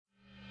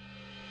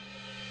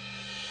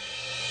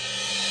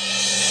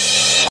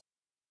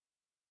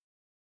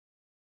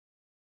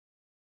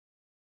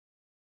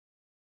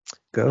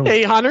Go.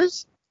 Hey,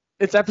 hunters.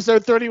 It's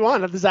episode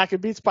 31 of the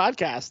Zach'nBeats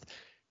podcast.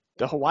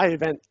 The Hawaii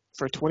event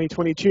for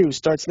 2022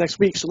 starts next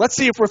week. So let's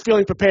see if we're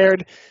feeling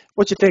prepared.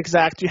 What you think,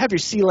 Zach? Do you have your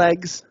sea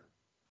legs?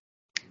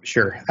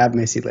 Sure. I have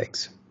my sea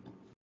legs.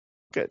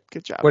 Good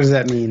job. What does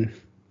that mean?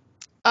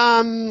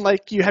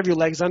 Like you have your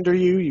legs under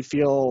you. You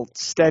feel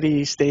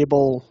steady,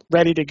 stable,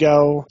 ready to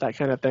go, that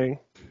kind of thing.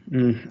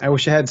 I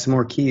wish I had some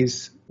more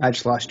keys. I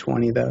just lost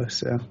 20, though,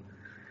 so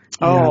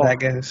you know how that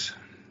goes.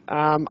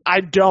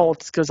 I don't,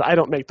 because I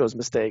don't make those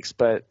mistakes.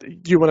 But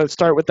do you want to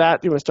start with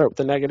that? Do you want to start with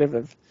the negative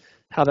of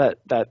how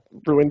that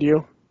ruined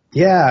you?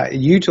 Yeah,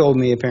 you told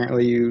me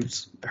apparently you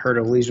heard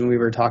of Legion we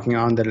were talking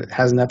on that it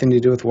has nothing to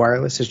do with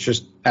wireless. It's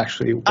just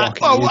actually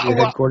walking into the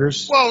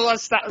headquarters. Whoa,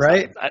 let's stop.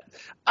 Right?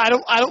 I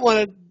don't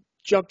want to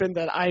jump in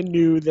that I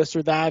knew this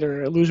or that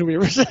or Illusion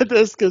Weaver said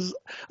this because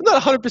I'm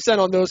not 100%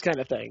 on those kind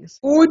of things.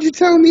 What would you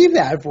tell me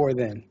that for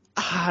then?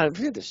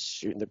 We had to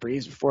shoot in the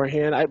breeze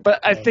beforehand.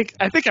 I think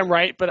I'm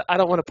right, but I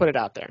don't want to put it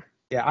out there.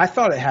 Yeah, I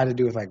thought it had to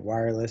do with like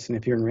wireless and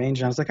if you're in range.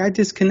 And I was like, I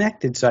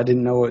disconnected, so I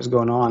didn't know what was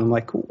going on. I'm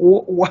like,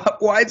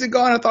 why is it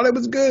gone? I thought it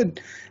was good.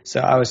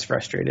 So I was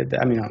frustrated.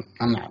 I mean,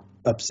 I'm not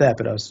upset,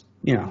 but I was,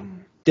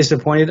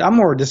 disappointed. I'm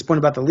more disappointed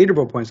about the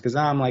leaderboard points because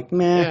I'm like,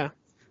 man. Yeah.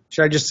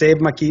 Should I just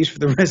save my keys for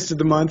the rest of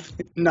the month,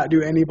 not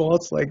do any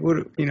vaults? Like,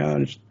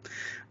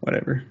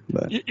 whatever.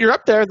 But you're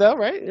up there, though,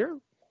 right? You're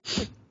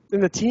in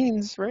the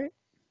teens, right?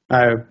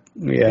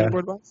 Yeah.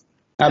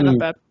 I'm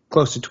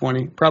close to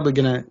 20. Probably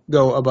going to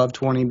go above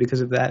 20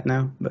 because of that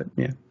now, but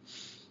yeah.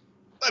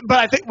 But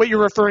I think what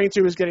you're referring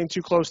to is getting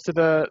too close to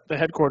the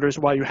headquarters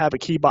while you have a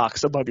key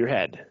box above your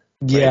head.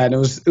 Right? Yeah, and it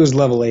was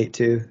level 8,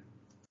 too.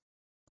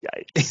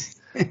 Yikes.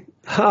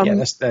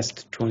 Yeah, that's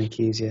 20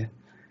 keys, yeah.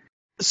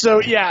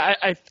 So, yeah,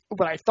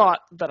 what I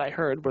thought that I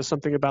heard was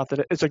something about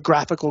that it's a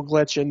graphical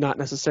glitch and not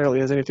necessarily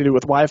has anything to do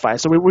with Wi-Fi.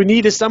 So we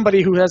need is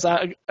somebody who has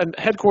a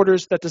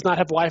headquarters that does not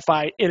have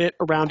Wi-Fi in it,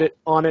 around it,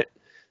 on it,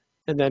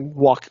 and then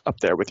walk up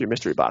there with your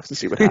mystery box and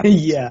see what happens.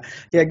 Yeah,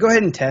 go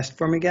ahead and test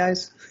for me,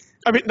 guys.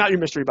 I mean, not your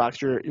mystery box,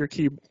 your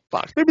key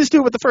box. Maybe just do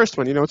it with the first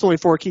one. It's only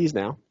 4 keys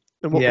now.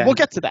 And we'll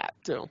get to that,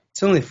 too.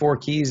 It's only 4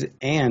 keys,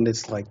 and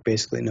it's like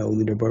basically no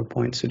leaderboard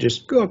points. So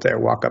just go up there,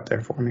 walk up there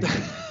for me.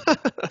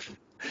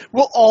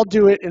 We'll all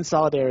do it in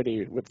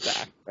solidarity with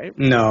Zach, right?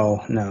 No.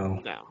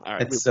 All right,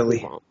 that's silly.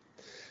 We won't.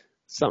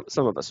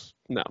 Some of us,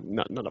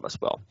 none of us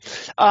will.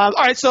 All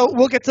right, so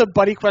we'll get to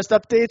Buddy Quest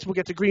updates. We'll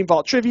get to Green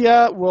Vault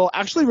trivia. We'll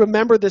actually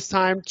remember this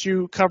time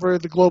to cover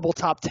the global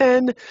top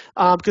 10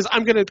 because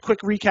I'm going to quick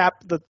recap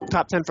the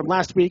top 10 from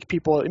last week.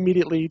 People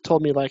immediately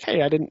told me like,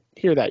 hey, I didn't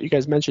hear that. You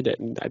guys mentioned it,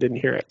 and I didn't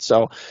hear it.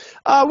 So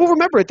we'll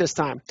remember it this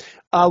time.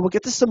 We'll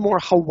get to some more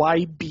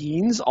Hawaii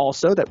beans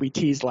also that we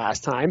teased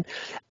last time.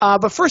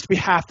 But first, we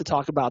have to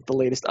talk about the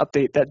latest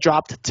update that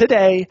dropped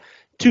today,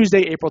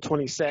 Tuesday, April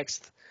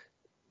 26th.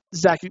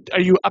 Zach, are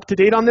you up to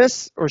date on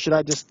this, or should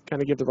I just kind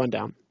of give the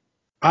rundown?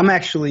 I'm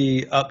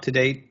actually up to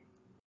date,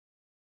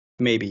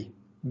 maybe,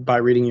 by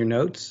reading your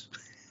notes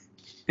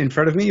in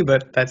front of me,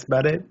 but that's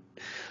about it.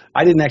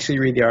 I didn't actually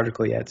read the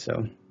article yet,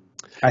 so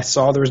I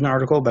saw there was an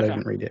article, but I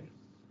didn't read it.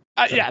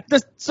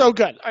 So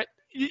good.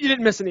 You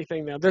didn't miss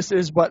anything, though. This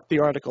is what the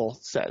article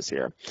says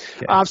here.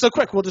 Yeah. So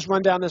quick, we'll just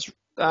run down this.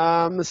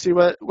 Let's see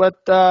what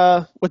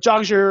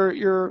jogs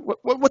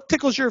what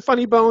tickles your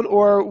funny bone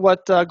or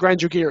what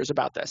grinds your gears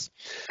about this.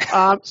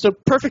 So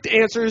perfect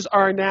answers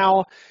are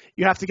now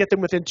you have to get them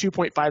within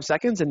 2.5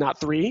 seconds and not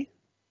 3.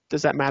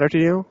 Does that matter to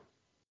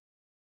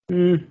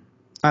you?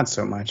 Not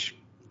so much.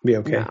 Be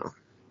okay. No.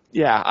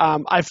 Yeah,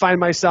 I find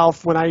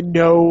myself when I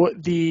know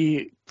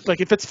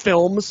if it's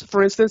films,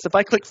 for instance, if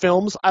I click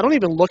films, I don't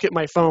even look at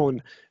my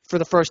phone for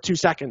the first 2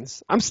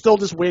 seconds. I'm still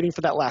just waiting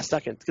for that last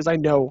second because I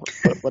know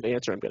what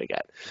answer I'm going to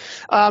get.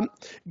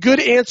 Good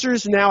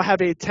answers now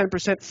have a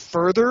 10%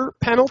 further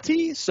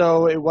penalty.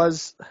 So it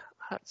was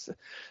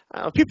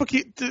people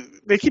keep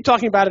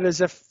talking about it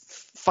as if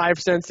 5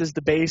 cents is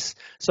the base.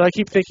 So I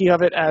keep thinking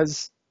of it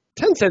as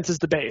 10 cents is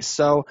the base.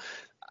 So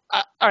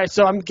all right,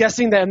 so I'm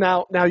guessing that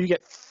now you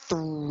get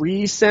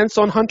 3 cents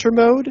on hunter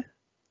mode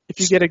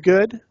if you get a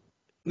good.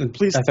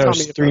 Please I thought it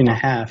was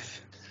 3.5.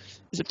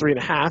 Is it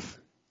 3.5?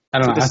 I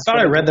don't know. I thought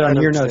I read that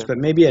on your notes, but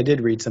maybe I did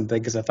read something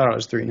because I thought it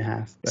was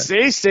 3.5. But.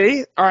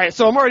 See? All right,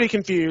 so I'm already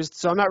confused,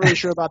 so I'm not really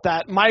sure about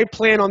that. My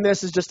plan on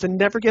this is just to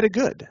never get a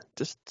good.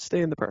 Just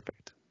stay in the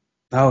perfect.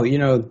 Oh,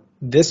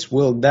 this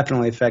will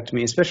definitely affect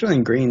me, especially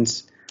in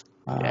greens.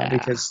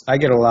 Because I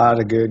get a lot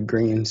of good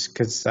greens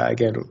because I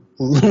get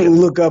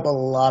look up a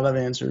lot of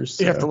answers.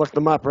 So. You have to look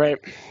them up, right?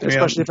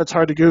 Especially if it's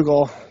hard to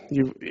Google.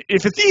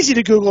 If it's easy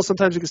to Google,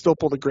 sometimes you can still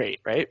pull the great,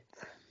 right?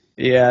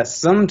 Yeah,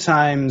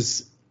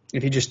 sometimes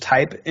if you just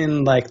type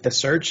in like the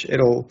search,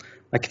 it'll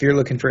if you're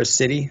looking for a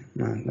city,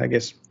 I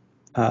guess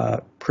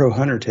pro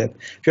hunter tip.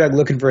 If you're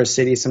looking for a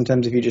city,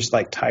 sometimes if you just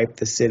type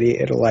the city,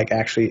 it'll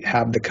actually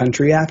have the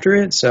country after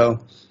it.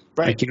 So.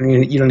 Right. You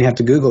don't even have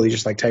to Google. You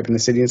just type in the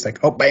city. And it's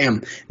oh, bam.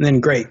 And then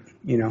great.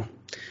 I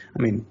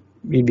mean,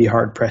 you'd be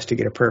hard pressed to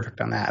get a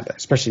perfect on that,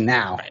 especially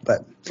now. Right.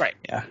 But right.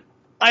 Yeah.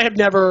 I have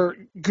never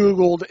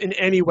Googled in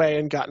any way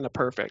and gotten a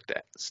perfect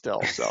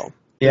still. So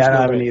Yeah, I no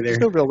haven't way. either. There's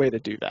no real way to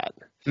do that.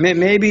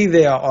 Maybe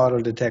they auto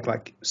detect,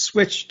 like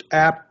switched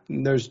app.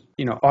 There's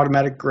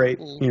automatic grade.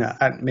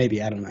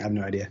 Maybe I don't know. I have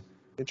no idea.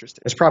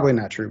 Interesting. It's probably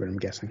not true, but I'm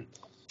guessing.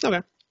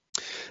 Okay.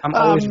 I'm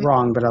always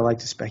wrong, but I like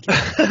to speculate.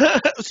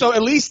 So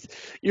at least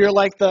you're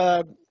like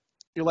the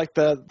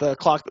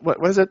clock.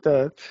 What is it?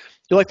 You're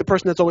like the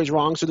person that's always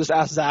wrong. So just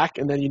ask Zach,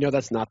 and then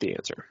that's not the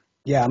answer.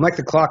 Yeah, I'm like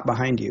the clock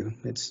behind you.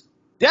 It's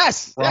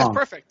yes, wrong.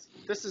 perfect.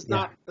 This is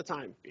not the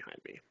time behind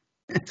me.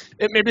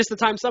 Maybe it's the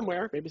time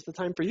somewhere. Maybe it's the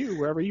time for you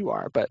wherever you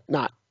are, but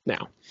not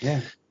now.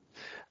 Yeah.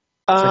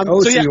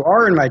 So you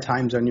are in my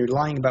time zone. You're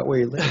lying about where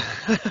you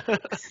live.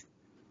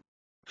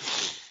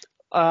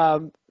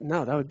 No,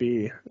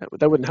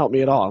 that wouldn't help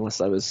me at all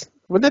unless I was.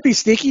 Wouldn't that be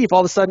sneaky if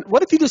all of a sudden?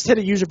 What if you just hit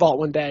a user vault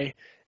one day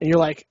and you're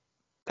like,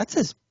 that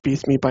says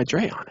 "Beats Me" by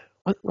Dre on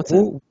it. What's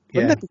that?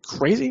 Wouldn't that be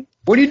crazy?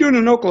 What are you doing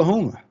in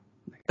Oklahoma?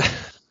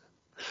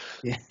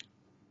 Yeah.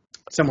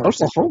 Somewhere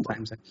Oklahoma. Central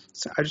time zone.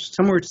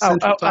 Somewhere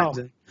Central time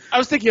zone. I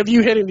was thinking of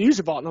you hitting the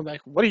user vault, and I'm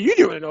like, what are you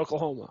doing in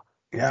Oklahoma?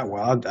 Yeah,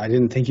 well, I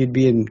didn't think you'd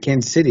be in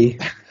Kansas City.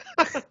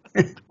 All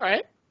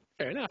right,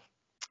 fair enough.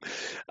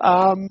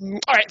 All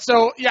right,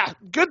 so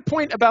good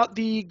point about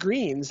the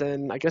greens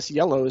and I guess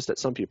yellows that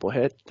some people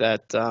hit.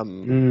 That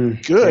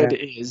good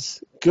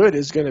is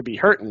going to be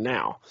hurting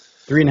now.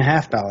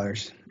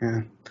 $3.50.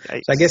 Yeah.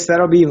 Yikes. So I guess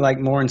that'll be like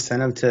more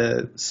incentive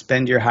to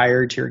spend your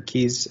higher tier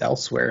keys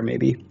elsewhere,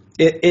 maybe.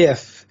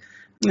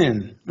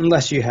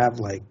 Unless you have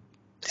like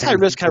it's high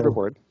risk, high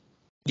reward.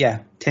 Yeah,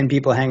 10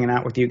 people hanging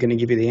out with you going to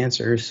give you the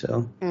answers.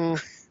 So.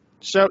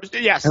 So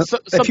yes,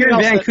 if you're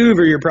in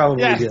Vancouver, you're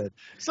probably good.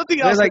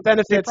 Something else that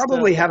benefits. They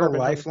probably have a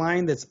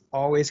lifeline that's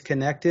always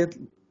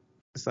connected.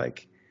 It's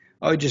like,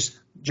 just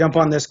jump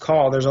on this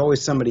call. There's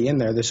always somebody in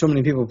there. There's so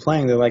many people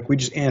playing. They're like, we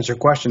just answer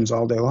questions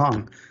all day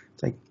long.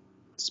 It's like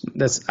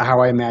that's how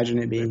I imagine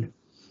it being.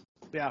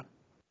 Yeah,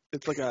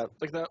 it's like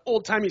the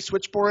old timey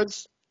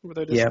switchboards where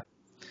they just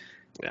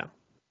yeah.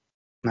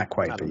 Not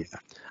quite, but yeah.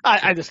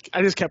 I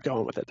just kept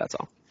going with it. That's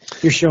all.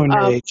 You're showing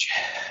your age.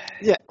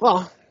 Yeah.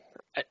 Well.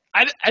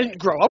 I didn't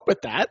grow up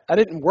with that. I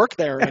didn't work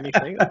there or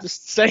anything. I'm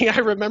just saying I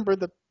remember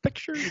the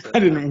pictures. I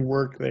didn't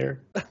work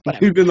there.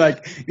 You'd been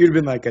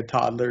like a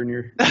toddler in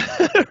your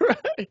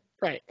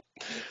right.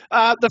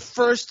 The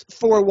first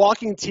 4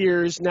 walking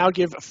tiers now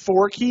give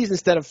 4 keys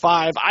instead of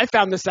 5. I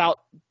found this out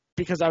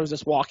because I was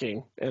just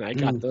walking and I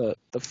got the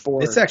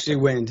 4. This actually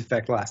went into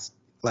effect last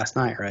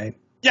night, right?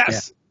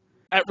 Yes.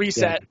 Yeah. At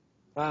reset.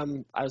 Yeah.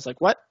 I was like,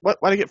 what? Why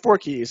did I get 4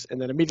 keys?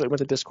 And then immediately went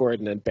to Discord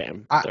and then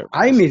bam.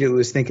 I immediately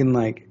was thinking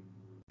like,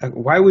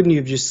 why wouldn't you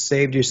have just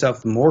saved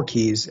yourself more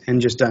keys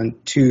and just done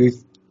 2,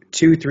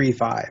 3,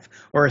 5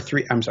 or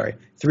 3? I'm sorry,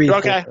 3,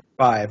 4,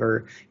 5,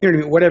 or what I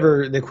mean,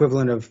 whatever the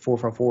equivalent of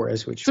 444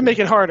 is. Which to make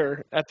it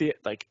harder at the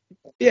like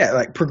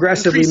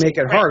progressively make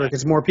it harder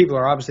because more people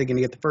are obviously going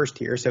to get the first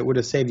tier, so it would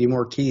have saved you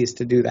more keys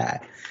to do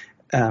that.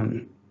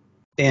 And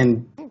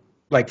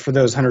like for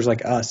those hunters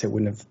like us, it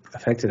wouldn't have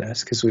affected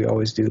us because we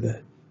always do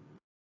the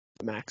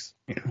max.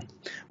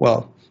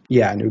 Well,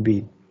 yeah, and it would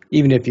be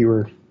even if you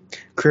were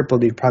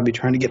crippled, you'd probably be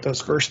trying to get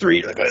those first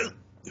 3. Like,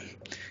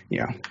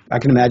 I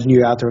can imagine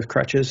you out there with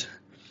crutches.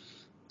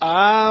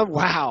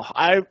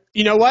 Wow.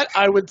 You know what?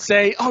 I would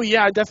say,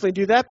 I definitely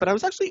do that. But I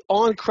was actually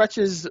on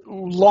crutches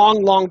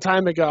long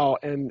time ago,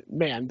 and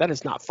man, that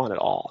is not fun at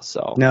all.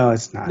 So no,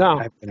 it's not. No,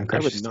 I've been on I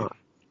would crutches not. too.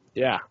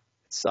 Yeah, it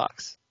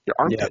sucks. Your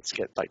armpits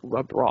get like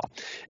rubbed raw.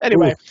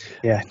 Anyway,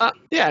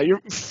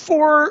 your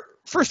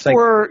first like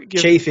 4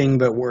 chafing,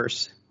 but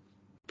worse.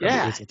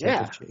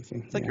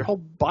 Chafing. It's like your whole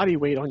body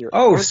weight on your.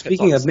 Oh,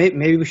 speaking of,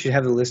 maybe we should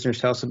have the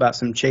listeners tell us about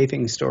some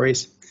chafing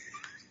stories.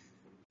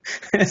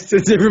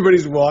 Since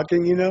everybody's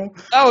walking,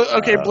 Oh,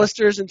 okay.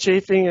 Blisters and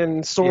chafing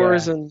and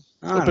sores and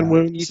open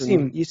wounds.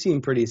 You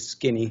seem pretty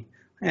skinny.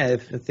 I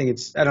think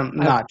I'm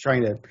not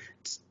trying to.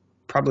 It's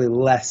probably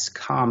less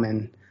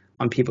common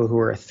on people who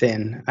are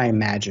thin, I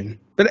imagine.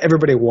 But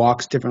everybody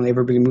walks differently.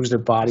 Everybody moves their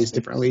bodies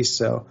differently.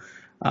 So,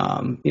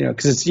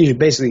 because it's usually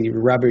basically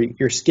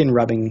your skin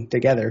rubbing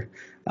together.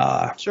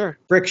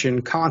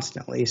 Friction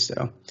constantly.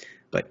 So,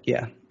 but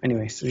yeah.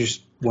 Anyway, so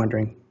just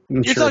wondering.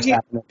 I'm sure it's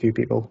happened to a few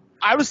people.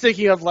 I was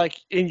thinking of like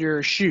in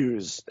your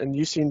shoes, and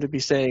you seem to be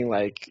saying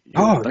like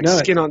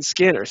skin on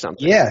skin or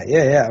something.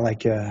 Yeah.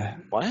 Like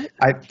what?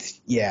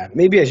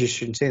 Maybe I just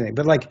shouldn't say anything.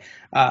 But like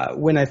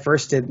when I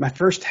first did my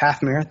first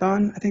half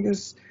marathon, I think it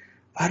was.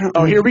 I don't.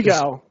 Oh, here we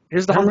go.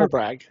 Here's the humble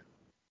brag.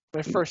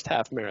 My first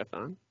half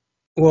marathon.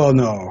 Well,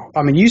 no.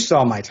 I mean, you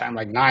saw my time.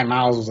 Like 9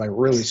 miles was like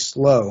really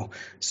slow.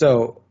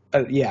 So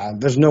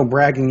there's no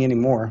bragging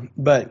anymore.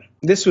 But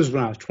this was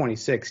when I was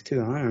 26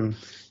 too.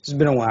 It's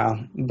been a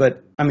while.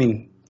 But I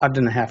mean. I've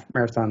done a half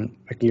marathon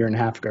like a year and a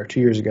half ago, 2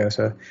 years ago.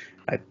 So,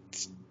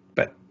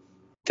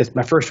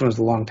 my first one was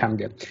a long time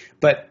ago.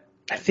 But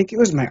I think it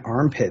was my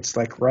armpits,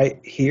 like right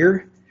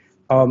here.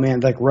 Oh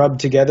man, like rubbed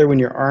together when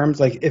your arms,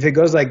 like if it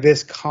goes like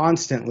this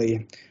constantly,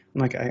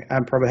 I'm like I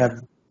probably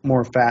have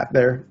more fat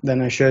there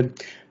than I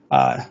should.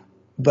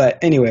 But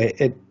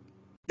anyway,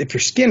 if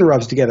your skin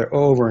rubs together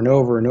over and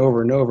over and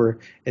over and over,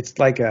 it's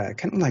like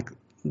kind of like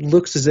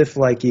looks as if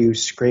like you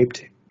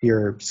scraped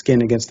your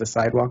skin against the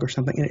sidewalk or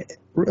something, and it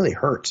really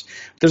hurts.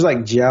 There's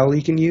like gel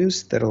you can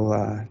use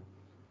that'll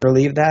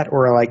relieve that,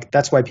 or like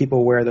that's why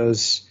people wear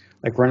those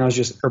like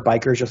runners or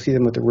bikers. You'll see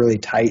them with the really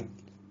tight,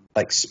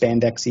 like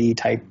spandexy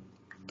type.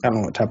 I don't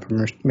know what type of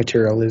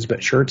material it is,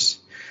 but shirts.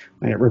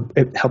 And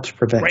it helps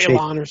prevent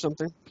Rayon or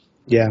something.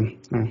 Yeah.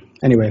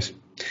 Anyways,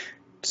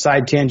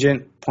 side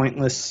tangent,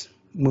 pointless.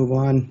 Move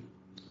on.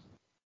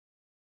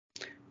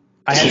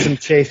 I had some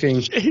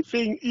chafing.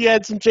 You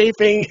had some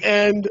chafing,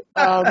 and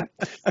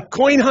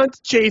coin hunt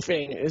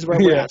chafing is where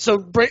we're at.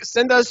 So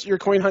send us your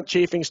coin hunt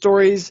chafing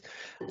stories.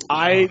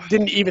 I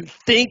didn't even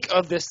think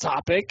of this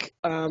topic.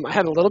 I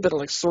had a little bit of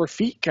like sore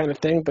feet kind of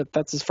thing, but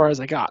that's as far as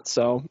I got.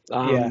 So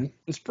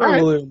it's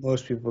probably what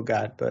most people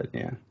got, but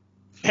yeah.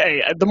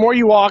 Hey, the more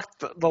you walk,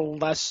 the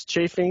less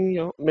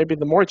chafing. Maybe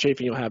the more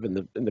chafing you'll have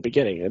in the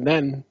beginning, and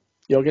then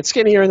you'll get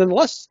skinnier, and then the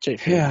less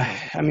chafing. Yeah,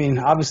 I mean,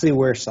 obviously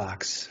wear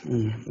socks.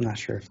 I'm not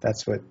sure if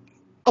that's what.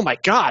 Oh my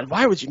God!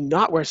 Why would you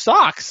not wear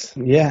socks?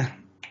 Yeah,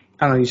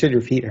 I don't know. You said your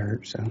feet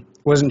hurt, so it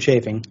wasn't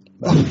chafing.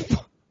 But.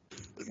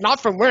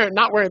 Not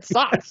wearing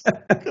socks.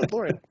 Good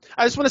Lord!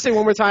 I just want to say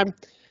one more time,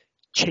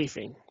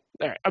 chafing.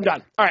 All right, I'm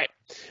done. All right,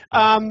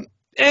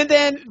 and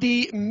then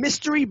the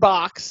mystery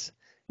box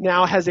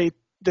now has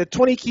the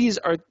 20 keys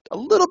are a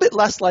little bit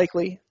less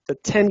likely. The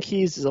 10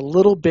 keys is a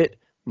little bit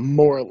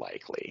more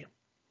likely.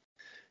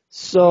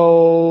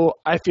 So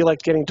I feel like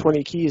getting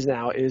 20 keys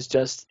now is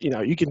just,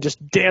 you can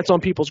just dance on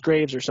people's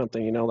graves or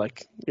something,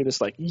 like you're just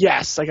like,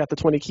 yes, I got the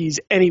 20 keys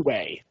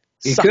anyway.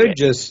 You could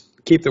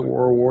just keep the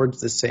rewards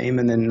the same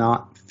and then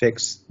not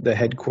fix the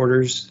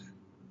headquarters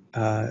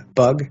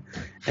bug,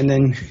 and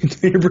then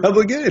you're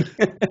probably good.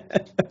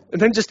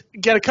 And then just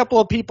get a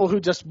couple of people who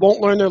just won't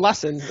learn their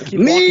lesson and keep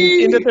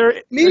walking into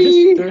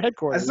their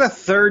headquarters. That's the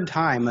third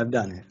time I've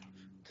done it.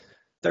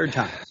 Third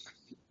time.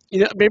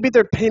 Maybe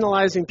they're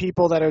penalizing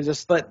people that are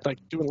just like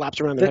doing laps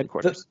around their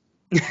headquarters.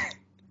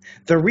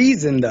 The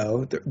reason,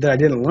 though, that I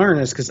didn't learn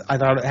is because I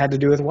thought it had to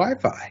do with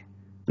Wi-Fi.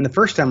 And the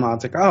first time I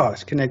was like, oh,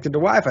 it's connected to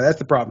Wi-Fi. That's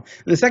the problem.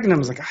 And the second time I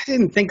was like, I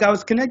didn't think I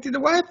was connected to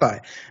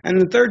Wi-Fi. And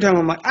the third time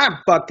I'm like, I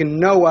fucking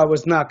know I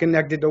was not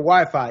connected to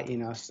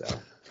Wi-Fi, so.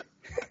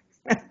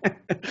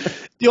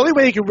 The only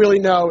way you can really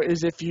know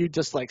is if you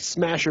just like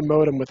smash your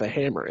modem with a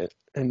hammer,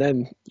 and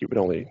then you would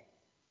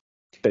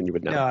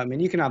know. No, I mean,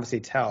 you can obviously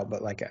tell,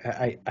 but like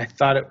I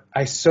thought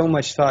I so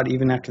much thought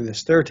even after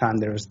this third time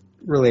that it was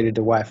related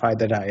to Wi-Fi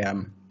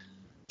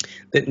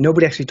that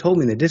nobody actually told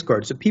me in the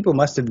Discord. So people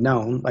must have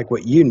known, like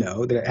what you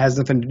know, that it has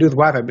nothing to do with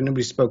Wi-Fi, but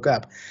nobody spoke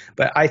up.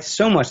 But I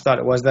so much thought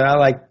it was that I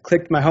like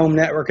clicked my home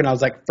network and I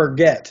was like,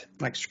 forget.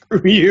 I'm like,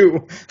 screw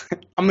you.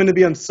 I'm going to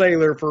be on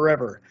cellular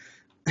forever.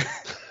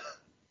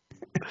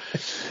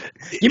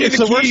 Give me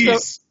the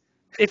keys.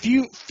 If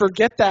you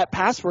forget that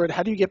password,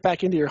 how do you get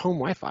back into your home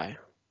Wi-Fi?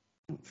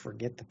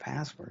 Forget the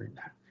password.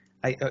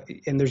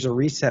 And there's a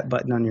reset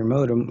button on your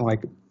modem,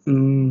 like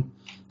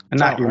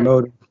not your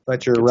modem,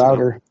 but your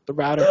router. The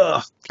router.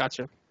 Ugh.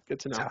 Gotcha.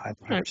 Good to know. I'm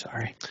right.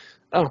 Sorry.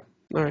 Oh,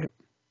 all right.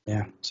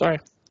 Yeah. Sorry.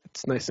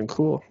 It's nice and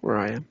cool where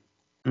I am.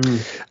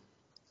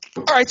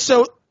 All right,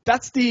 so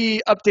that's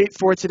the update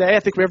for today. I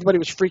think everybody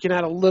was freaking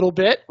out a little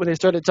bit when they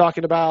started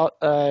talking about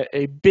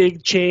a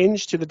big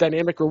change to the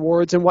dynamic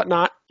rewards and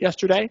whatnot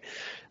yesterday.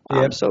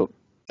 Yep. So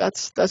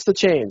that's the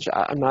change.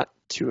 I'm not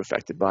too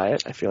affected by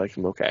it. I feel like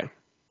I'm okay.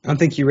 I don't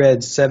think you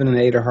read 7 and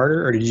 8 are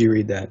harder, or did you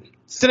read that?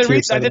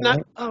 I did not.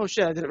 Oh,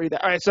 shit, I didn't read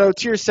that. All right, so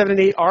tiers 7 and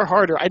 8 are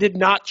harder. I did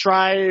not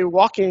try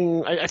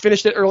walking. I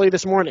finished it early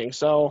this morning,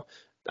 so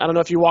I don't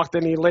know if you walked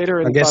any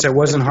later. I guess it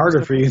wasn't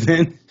harder for you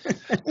then.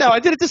 No, I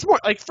did it this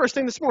morning, like first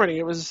thing this morning.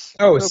 It was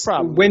no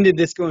problem. When did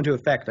this go into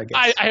effect, I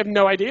guess? I have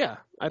no idea.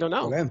 I don't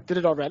know. Okay. Did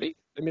it already?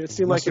 I mean, it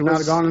seemed Must like it have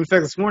was. not gone into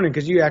effect this morning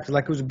because you acted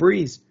like it was a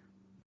breeze.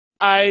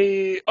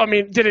 I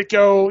mean, did it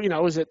go,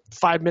 is it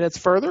 5 minutes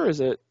further?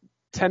 Is it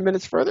 10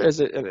 minutes further? Is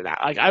it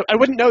like I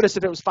wouldn't notice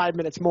if it was 5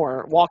 minutes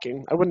more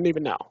walking. I wouldn't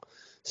even know.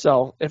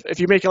 So if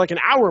you make it like an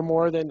hour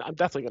more, then I'm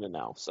definitely going to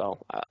know. So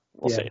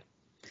we'll see.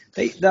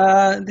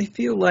 They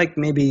feel like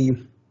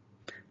maybe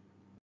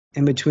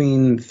in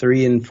between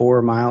 3 and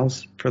 4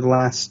 miles for the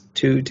last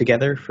 2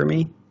 together for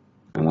me.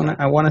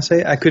 I want to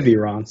say I could be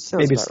wrong.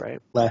 Sounds maybe about it's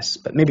right. less,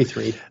 but maybe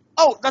 3.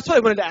 Oh, that's what I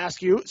wanted to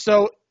ask you.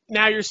 So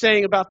now you're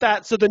saying about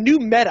that. So the new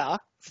meta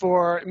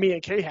for me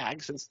and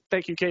K-Hag,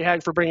 thank you,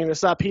 K-Hag, for bringing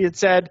this up. He had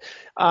said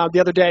the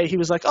other day, he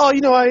was like,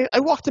 I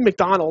walked to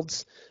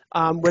McDonald's,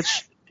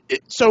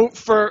 so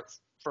for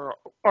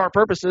our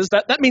purposes,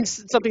 that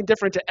means something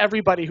different to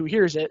everybody who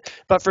hears it.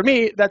 But for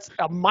me, that's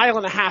a mile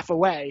and a half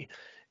away.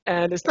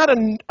 And it's not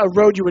a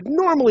road you would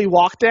normally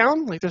walk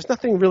down. Like there's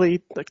nothing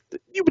really, like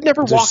you would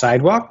never walk. There's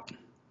sidewalk?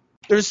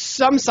 There's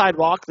some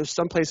sidewalk. There's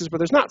some places where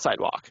there's not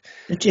sidewalk.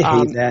 Don't you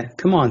hate that?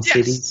 Come on,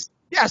 cities.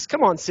 Yes,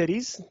 come on,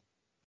 cities,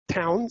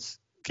 towns,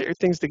 get your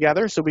things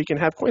together so we can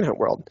have Coin Hunt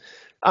World.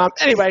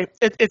 Anyway,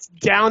 it's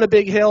down a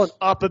big hill and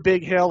up a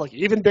big hill, like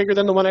even bigger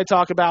than the one I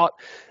talk about.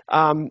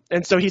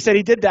 And so he said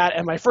he did that,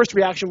 and my first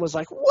reaction was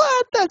like,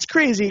 what? That's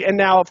crazy. And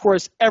now, of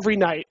course, every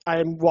night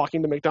I'm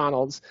walking to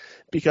McDonald's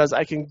because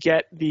I can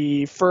get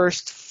the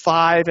first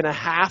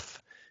 5.5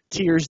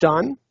 tiers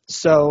done.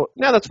 So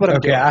now that's what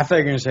I'm doing. Okay, I thought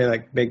you were going to say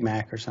like Big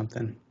Mac or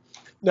something.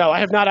 No, I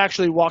have not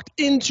actually walked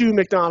into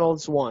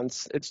McDonald's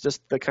once. It's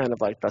just the kind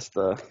of like, that's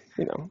the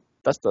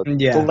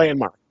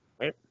landmark,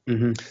 right?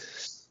 Mm-hmm.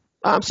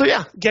 So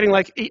yeah, getting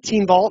like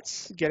 18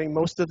 vaults, getting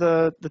most of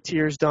the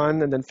tiers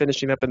done, and then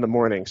finishing up in the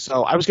morning.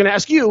 So I was going to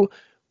ask you,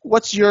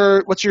 what's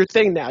your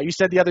thing now? You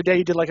said the other day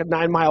you did like a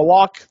 9-mile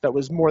walk that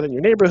was more than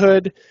your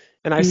neighborhood,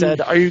 and I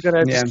said, are you going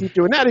to just keep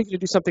doing that, or are you going to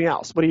do something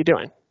else? What are you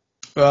doing?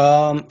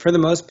 For the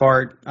most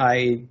part,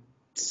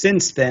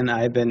 since then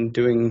I've been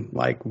doing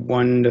like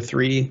 1 to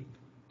 3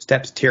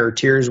 steps,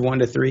 tiers 1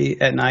 to 3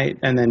 at night,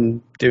 and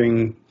then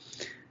doing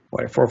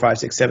 4, 5,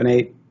 6, 7,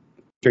 8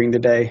 during the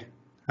day.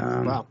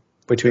 Wow.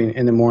 Between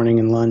in the morning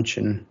and lunch,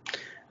 and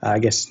I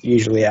guess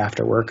usually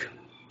after work.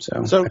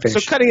 So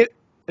cutting it.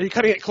 Are you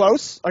cutting it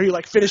close? Are you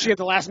like finishing at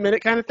the last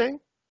minute kind of thing?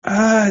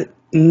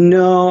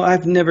 No,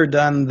 I've never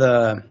done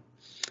I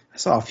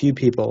saw a few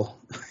people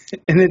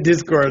in the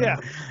Discord. Yeah.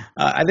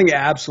 I think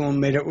Absalom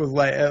made it with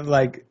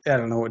like I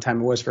don't know what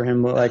time it was for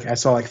him, but like I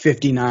saw like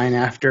 59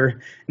 after,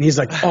 and he's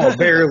like, oh,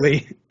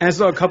 barely. And I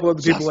saw a couple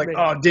other people like,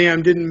 oh,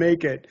 damn, didn't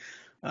make it.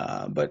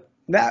 But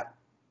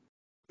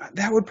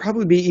that would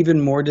probably be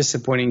even more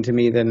disappointing to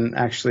me than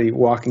actually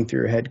walking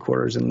through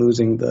headquarters and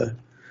losing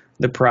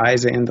the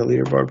prize and the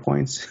leaderboard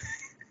points.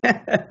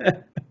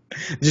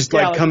 Just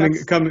like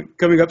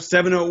coming up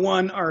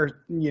 701, or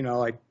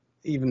like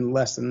even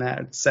less than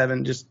that,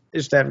 7, just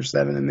after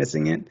 7 and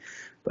missing it.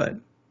 But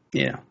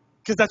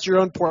because that's your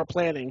own poor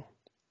planning,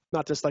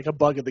 not just like a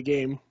bug of the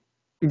game.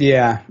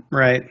 Yeah,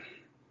 right.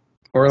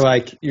 Or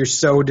like you're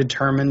so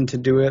determined to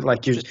do it,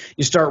 like you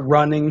start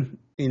running.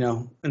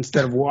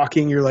 Instead of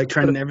walking, you're like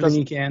trying everything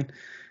you can.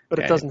 But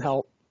it doesn't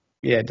help.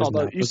 Yeah, it doesn't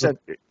help. You said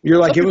you're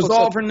like, it was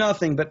all for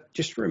nothing, but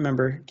just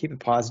remember, keep a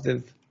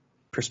positive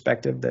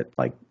perspective that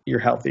like you're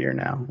healthier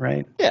now,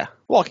 right? Yeah,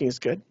 walking is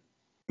good.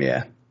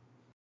 Yeah.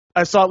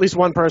 I saw at least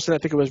one person, I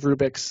think it was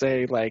Rubik,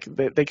 say like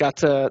they got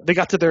to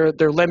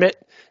their limit,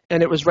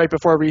 and it was right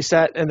before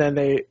reset, and then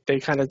they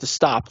kind of just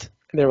stopped.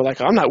 And they were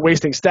like, I'm not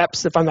wasting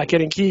steps if I'm not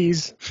getting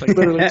keys. Like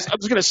literally, I'm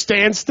just going to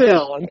stand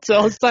still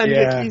until it's time to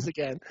get keys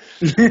again.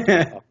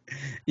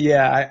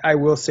 Yeah, I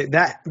will say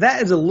that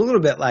is a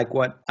little bit like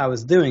what I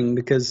was doing,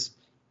 because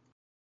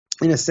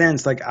in a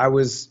sense, like I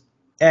was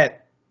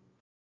at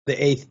the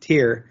 8th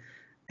tier,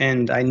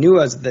 and I knew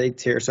I was at the 8th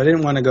tier, so I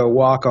didn't want to go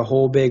walk a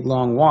whole big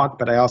long walk,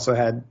 but I also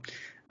had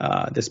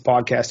this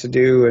podcast to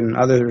do and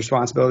other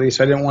responsibilities,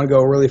 so I didn't want to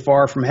go really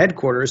far from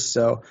headquarters.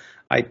 So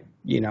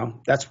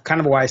that's kind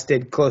of why I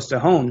stayed close to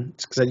home.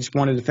 It's because I just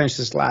wanted to finish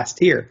this last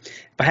tier.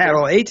 If I had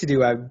all 8 to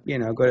do, I'd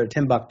go to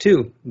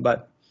Timbuktu,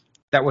 but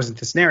that wasn't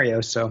the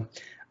scenario. So,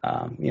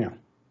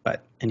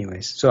 but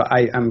anyways, so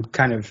I'm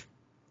kind of,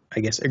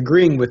 I guess,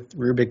 agreeing with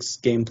Rubik's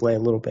gameplay a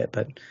little bit,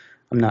 but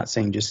I'm not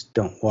saying just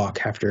don't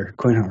walk after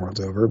Coin Hunt World's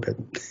over, but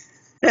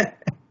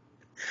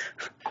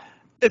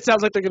it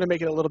sounds like they're going to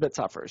make it a little bit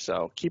tougher.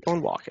 So keep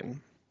on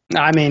walking.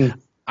 I mean,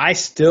 I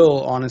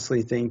still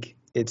honestly think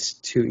it's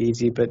too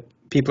easy, but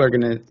people are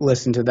going to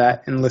listen to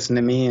that and listen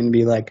to me and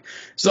be like,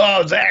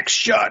 so Zach,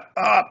 shut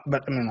up.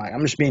 But I mean, like,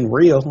 I'm just being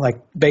real, like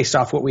based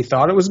off what we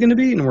thought it was going to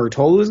be and we're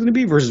told it was going to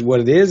be versus what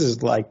it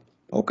is like,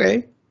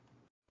 okay,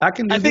 I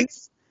can do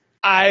this.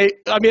 I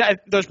mean,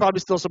 there's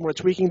probably still some more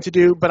tweaking to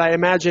do, but I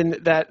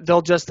imagine that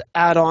they'll just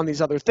add on these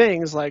other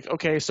things like,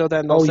 okay, so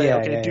then they'll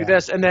do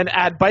this and then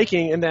add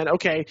biking, and then,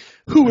 okay,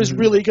 who is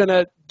really going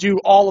to do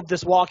all of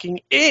this walking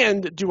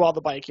and do all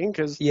the biking?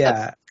 Because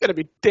that's going to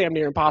be damn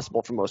near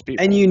impossible for most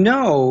people. And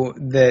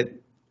that,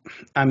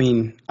 I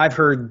mean, I've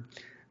heard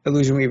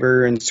Illusion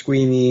Weaver and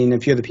Squeenie and a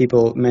few other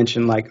people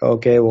mention like,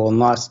 okay, well, in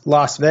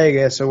Las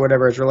Vegas or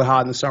whatever, it's really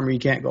hot in the summer, you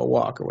can't go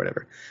walk or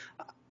whatever.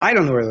 I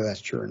don't know whether that's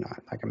true or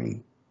not. Like, I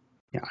mean,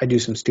 I do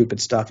some stupid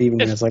stuff even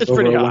when it's like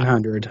over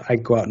 100. I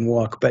go out and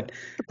walk, but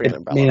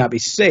it may not be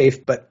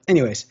safe. But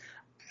anyways,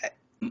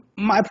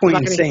 my point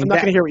in saying I'm not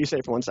going to hear what you say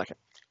for 1 second.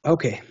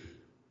 Okay.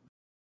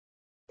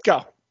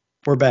 Go.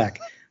 We're back.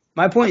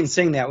 My point in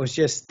saying that was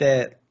just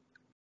that,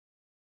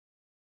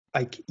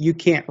 like, you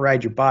can't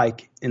ride your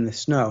bike in the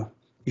snow.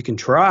 You can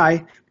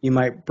try. You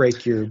might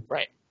break your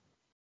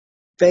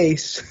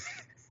face.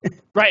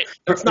 Right.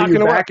 It's not going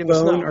to work in the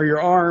snow. Or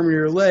your arm or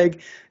your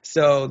leg.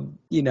 So,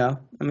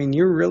 I mean,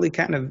 you're really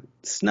kind of,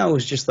 snow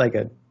is just like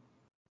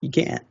you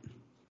can't.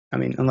 I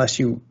mean, unless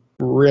you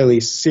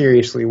really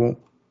seriously want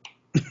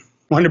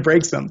to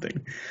break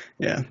something.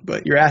 Yeah,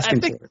 but you're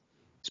asking for it.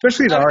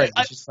 Especially at our age,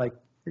 it's just like,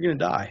 you're going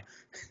to die.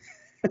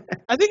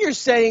 I think you're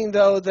saying,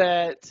 though,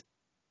 that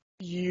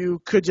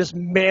you could just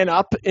man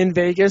up in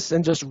Vegas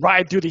and just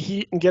ride through the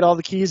heat and get all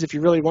the keys if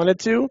you really wanted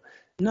to.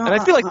 No, And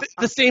I feel like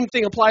the same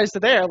thing applies to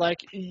there. Like,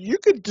 you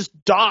could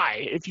just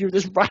die if you're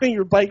just riding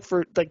your bike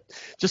for, like,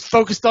 just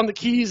focused on the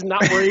keys and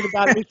not worried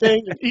about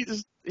anything. And you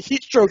just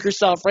heat stroke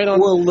yourself right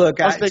on well, look,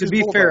 Las to Vegas be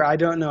Boulevard. fair, I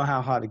don't know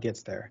how hot it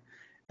gets there.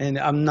 And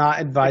I'm not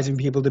advising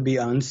people to be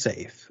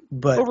unsafe.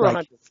 But, Over like,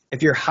 100.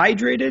 if you're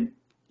hydrated,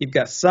 you've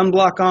got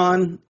sunblock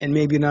on and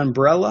maybe an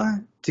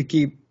umbrella to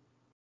keep,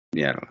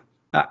 you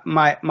know,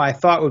 my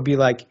thought would be,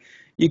 like,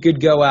 you could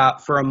go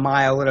out for a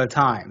mile at a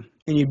time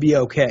and you'd be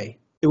okay.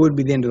 It wouldn't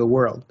be the end of the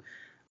world.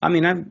 I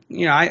mean,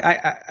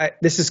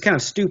 this is kind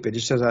of stupid.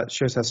 It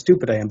shows how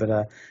stupid I am.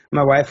 But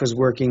my wife was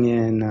working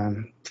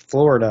in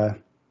Florida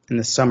in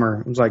the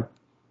summer. It was like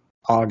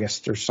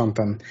August or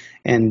something.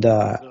 And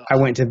I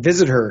went to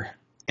visit her,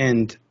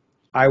 and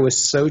I was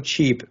so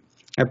cheap.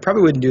 I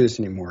probably wouldn't do this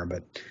anymore,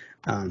 but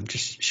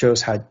just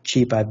shows how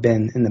cheap I've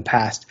been in the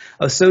past.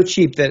 I was so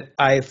cheap that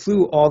I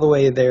flew all the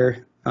way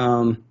there.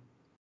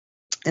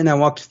 And I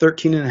walked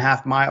 13 and a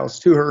half miles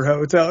to her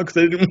hotel because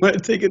I didn't want to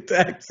take a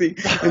taxi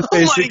and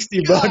pay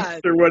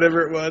 $60 or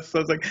whatever it was. So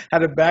I was like,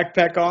 had a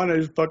backpack on. I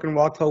just fucking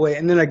walked the whole way.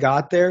 And then I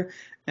got there,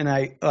 and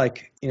I,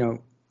 like, you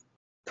know,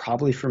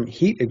 probably from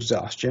heat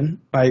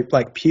exhaustion, I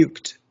like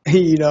puked,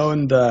 you know,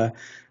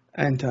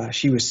 and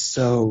she was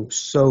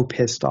so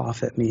pissed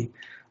off at me.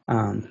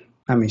 I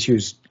mean, she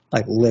was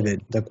like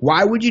livid. Like,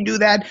 why would you do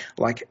that?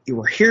 Like, you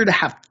were here to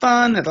have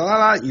fun. Blah,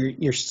 blah, blah.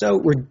 You're so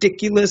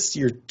ridiculous.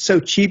 You're so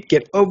cheap.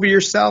 Get over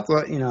yourself.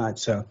 Well, you know,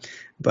 so,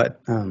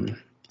 but,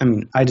 I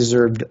mean, I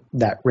deserved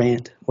that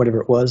rant,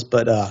 whatever it was,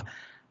 but,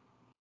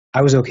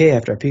 I was okay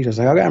after I peaked. I was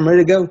like, okay, I'm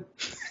ready to go.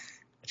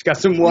 Just got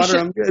some water.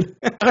 I'm good.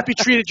 I hope you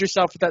treated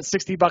yourself with that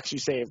 $60 you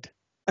saved.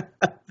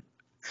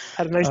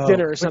 Had a nice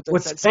dinner or something.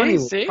 What's funny,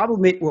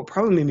 what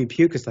probably made me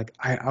puke is, like,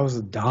 I was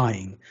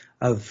dying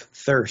of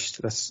thirst.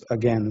 That's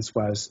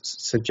why I was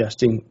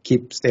suggesting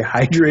stay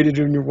hydrated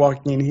when you're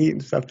walking in heat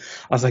and stuff.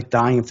 I was like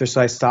dying of thirst.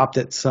 So I stopped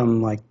at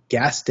some, like,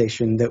 gas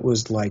station that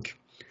was like,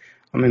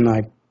 I mean,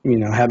 like, you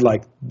know, had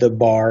like the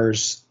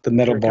bars, the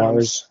metal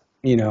bars.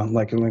 You know,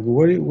 like, I'm like,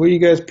 what are you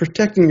guys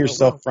protecting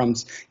yourself from?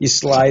 You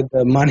slide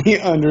the money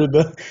under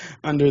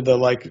the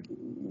like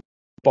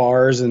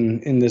bars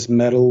and in this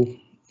metal,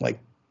 like,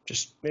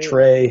 just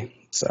tray.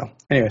 So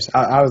anyways,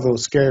 I was a little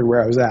scared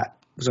where I was at,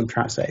 was what I'm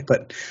trying to say.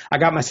 But I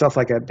got myself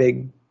like a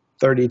big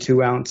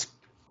 32-ounce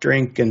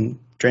drink and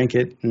drank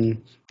it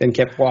and then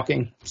kept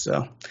walking.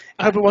 So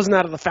I hope it wasn't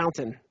out of the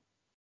fountain.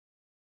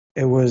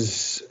 It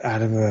was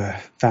out of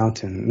a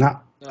fountain,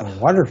 not a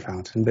water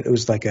fountain, but it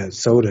was like a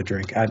soda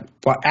drink.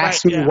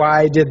 Ask me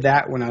why I did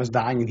that when I was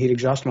dying of heat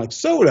exhaustion. I'm like,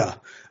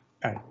 soda.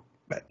 All right,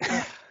 but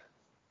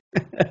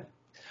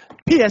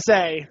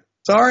PSA.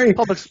 Sorry.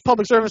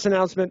 Public service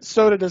announcement.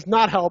 Soda does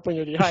not help when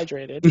you're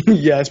dehydrated.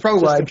 Yeah, it's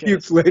probably why I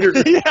puked later.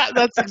 Yeah,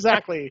 that's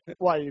exactly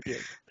why you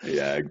puked.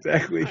 Yeah,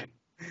 exactly. Right.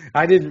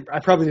 I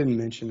probably didn't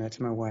mention that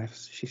to my wife.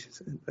 She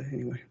said, but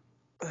anyway.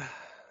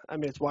 I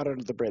mean, it's water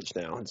under the bridge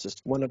now. It's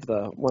just one of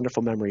the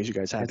wonderful memories you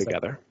guys had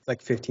together. It's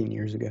like 15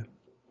 years ago.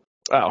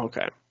 Oh,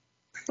 okay.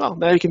 Well,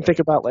 now you can think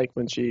about, like,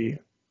 when she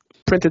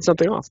printed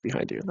something off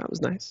behind you. That was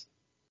nice.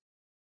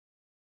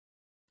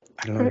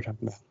 I don't know what you're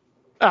talking about.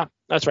 Ah,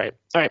 that's right.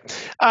 All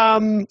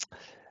right.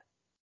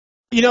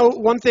 You know,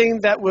 one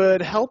thing that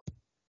would help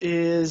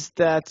is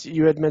that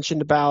you had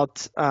mentioned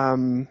about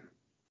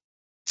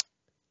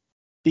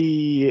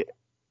the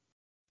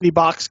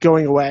box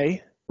going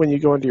away when you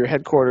go into your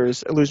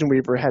headquarters. Illusion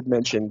Weaver had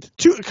mentioned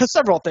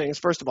several things,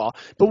 first of all.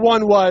 But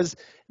one was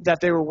that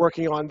they were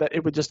working on that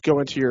it would just go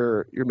into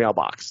your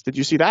mailbox. Did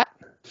you see that?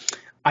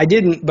 I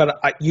didn't,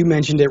 but you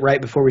mentioned it right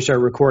before we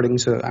started recording,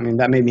 so, I mean,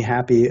 that made me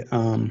happy.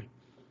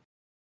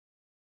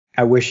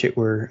 I wish it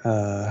were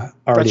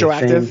already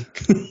retroactive. A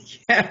thing.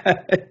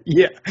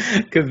 yeah,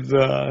 because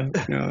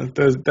you know,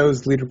 those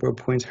leaderboard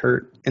points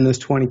hurt, and those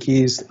 20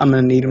 keys, I'm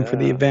gonna need them for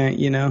the event.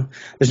 You know,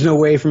 there's no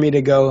way for me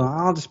to go.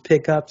 I'll just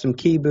pick up some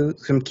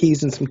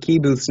keys and some key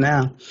booths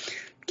now.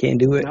 Can't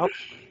do it. Nope,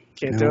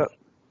 can't do it.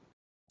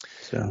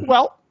 So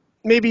well,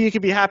 maybe you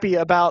could be happy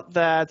about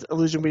that.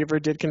 Illusion Weaver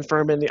did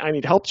confirm in the I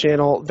Need Help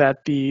channel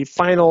that the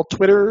final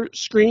Twitter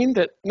screen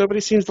that nobody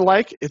seems to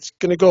like, it's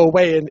going to go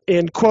away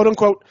in quote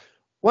unquote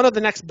one of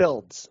the next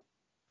builds.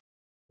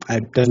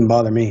 It doesn't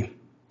bother me.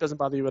 Doesn't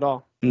bother you at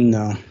all?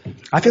 No.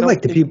 I feel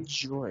like the people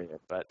enjoy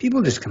it, but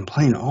people just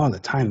complain all the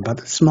time about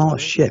the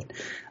smallest shit.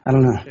 I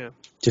don't know. Yeah.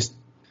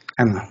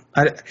 I don't know.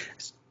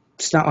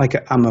 It's not like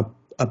I'm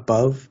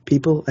above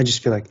people. I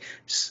just feel like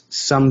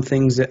some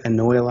things that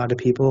annoy a lot of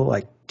people,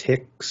 like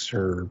ticks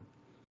or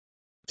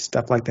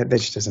stuff like that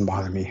just doesn't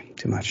bother me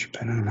too much.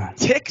 But I don't know.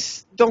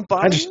 Ticks don't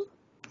bother you?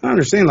 I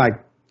understand,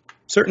 like,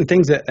 certain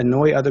things that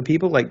annoy other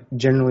people, like,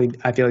 generally,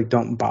 I feel like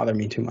don't bother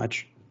me too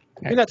much.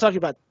 You're not talking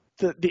about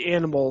the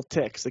animal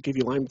ticks that give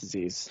you Lyme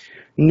disease.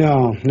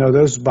 No,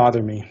 those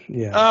bother me.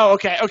 Yeah. Oh,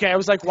 okay. I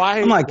was like,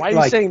 why are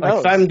you saying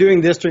those? Like, if I'm doing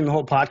this during the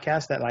whole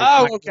podcast, that,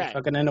 like, okay,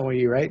 fucking annoy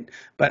you, right?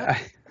 But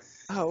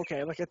Oh,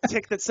 okay, like a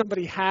tick that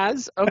somebody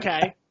has.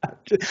 Okay,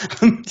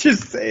 I'm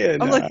just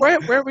saying. I'm like, where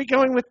are we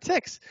going with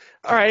ticks?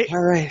 All right,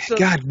 All right. so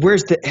God,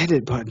 where's the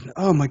edit button?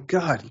 Oh my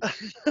God.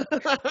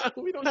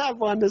 we don't have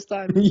one this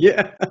time.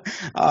 Yeah.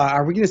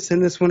 Are we gonna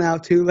send this one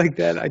out too like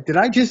that? Did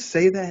I just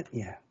say that?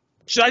 Yeah.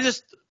 Should I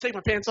just take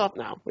my pants off?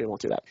 No, we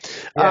won't do that.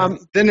 Yeah.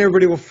 Then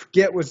everybody will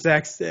forget what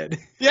Zach said.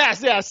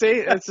 Yes, yeah. See,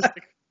 it's just like,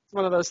 it's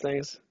one of those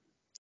things.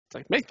 It's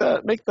like make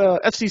the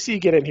FCC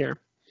get in here.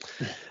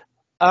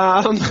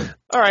 All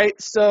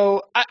right,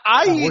 so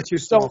We're too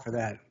small for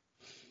that.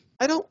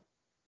 I don't.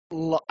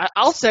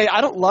 I'll say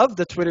I don't love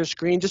the Twitter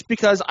screen just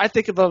because I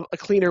think of a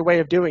cleaner way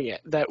of doing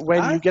it. That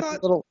when you get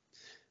the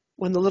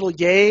little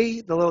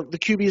yay, the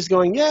QB is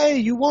going, yay,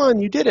 you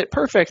won, you did it,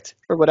 perfect,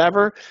 or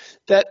whatever,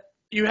 that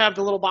you have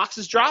the little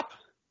boxes drop,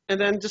 and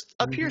then just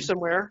up here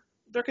somewhere,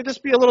 there could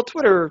just be a little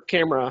Twitter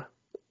camera.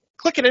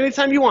 Click it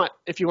anytime you want,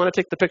 if you want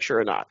to take the picture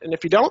or not. And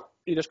if you don't,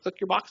 you just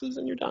click your boxes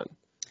and you're done.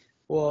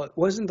 Well,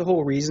 wasn't the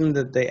whole reason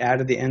that they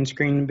added the end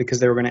screen because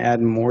they were going to add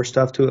more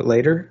stuff to it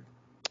later?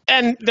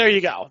 And there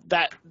you go.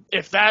 That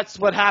if that's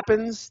what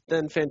happens,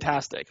 then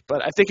fantastic.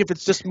 But I think if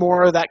it's just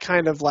more that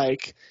kind of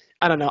like,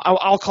 I don't know,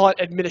 I'll call it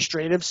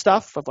administrative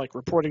stuff of like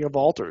reporting a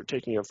vault or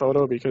taking a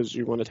photo because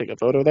you want to take a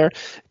photo there,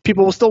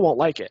 people still won't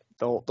like it.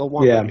 They'll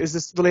want, like, is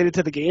this related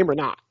to the game or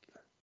not?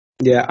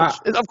 Yeah.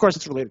 Of course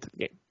it's related to the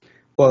game.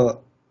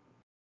 Well,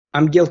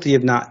 I'm guilty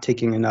of not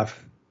taking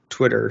enough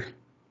Twitter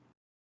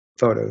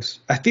photos.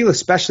 I feel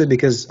especially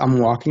because I'm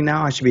walking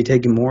now, I should be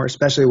taking more,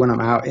 especially when I'm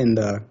out in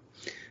the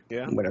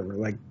whatever,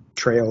 like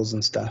trails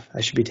and stuff.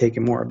 I should be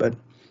taking more, but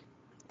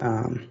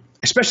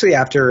especially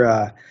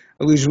after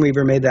Illusion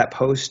Weaver made that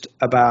post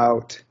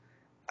about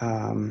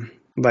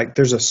like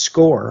there's a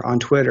score on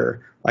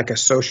Twitter, like a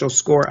social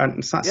score.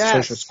 It's not a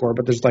social score,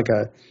 but there's like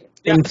a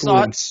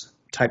influence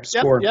type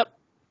score. Yep.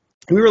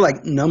 And we were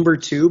like number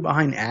 2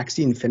 behind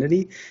Axie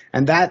Infinity.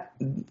 And that,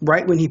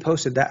 right when he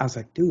posted that, I was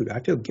like, dude,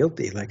 I feel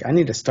guilty. Like, I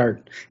need to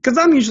start. Because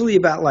I'm usually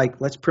about, like,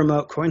 let's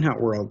promote Coin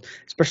Hunt World,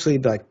 especially,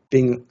 like,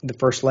 being the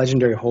first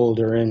legendary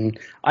holder. And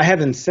I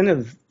have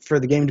incentive for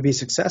the game to be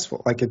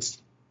successful. Like,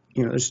 it's,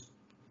 you know,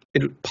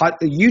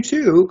 you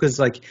too, because,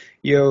 like,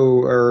 you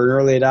are an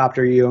early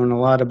adopter, you own a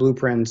lot of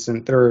blueprints,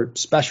 and they're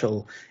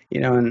special,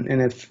 you know,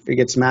 and if it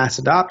gets mass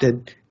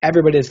adopted,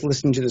 everybody that's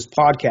listening to this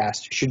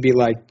podcast should be,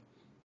 like,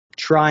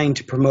 trying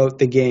to promote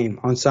the game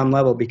on some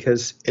level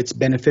because it's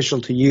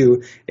beneficial to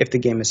you if the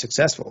game is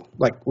successful.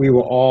 Like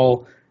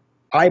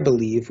I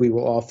believe we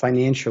will all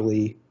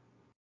financially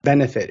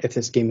benefit if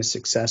this game is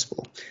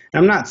successful.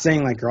 And I'm not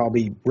saying like you'll all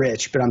be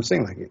rich, but I'm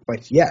saying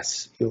like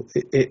yes,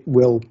 it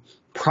will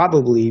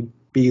probably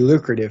be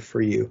lucrative for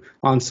you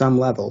on some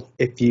level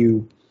if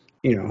you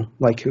know,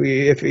 like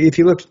if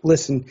you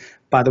listen.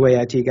 By the way,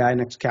 IT Guy and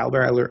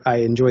Excalibur, I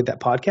enjoyed that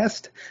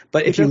podcast.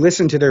 But if you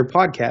listen to their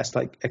podcast,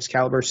 like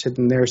Excalibur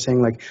sitting there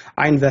saying, like,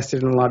 I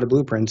invested in a lot of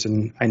blueprints,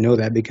 and I know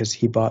that because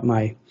he bought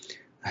my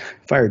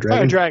Fire Dragon.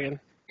 Fire Dragon.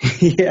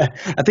 Yeah,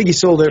 I think he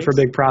sold it for a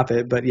big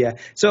profit, but yeah.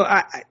 So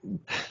I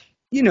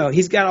you know,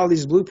 he's got all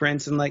these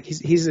blueprints, and like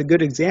he's a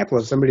good example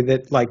of somebody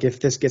that like if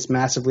this gets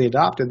massively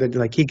adopted, that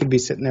like he could be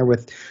sitting there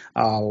with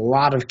a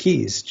lot of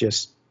keys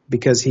just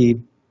because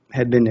he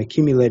had been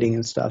accumulating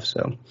and stuff.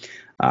 So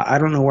I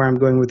don't know where I'm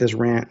going with this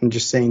rant and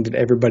just saying that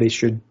everybody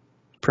should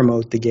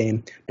promote the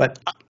game. But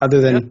other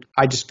than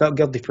I just felt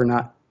guilty for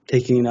not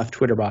taking enough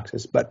Twitter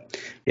boxes. But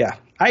yeah,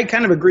 I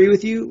kind of agree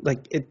with you.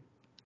 Like it,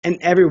 and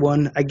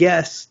everyone, I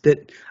guess,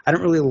 that I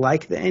don't really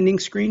like the ending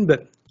screen,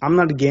 but I'm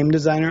not a game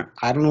designer.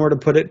 I don't know where to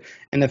put it.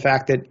 And the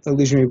fact that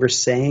Illusion Weaver is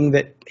saying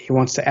that he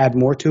wants to add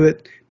more to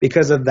it,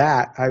 because of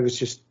that, I was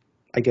just,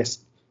 I guess,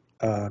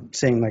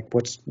 saying like,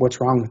 what's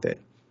wrong with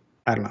it?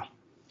 I don't know.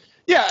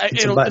 Yeah,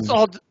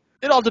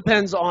 it all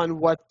depends on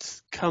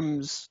what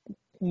comes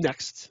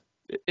next.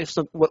 If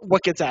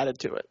what gets added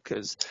to it,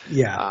 because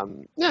you're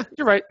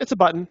right. It's a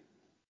button.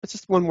 It's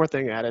just one more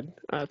thing added.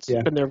 It's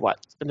been there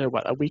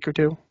a week or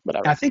two,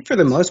 whatever. I think for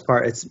the most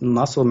part, it's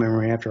muscle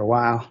memory after a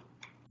while.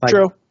 Like,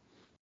 True.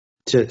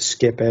 To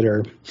skip it,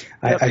 or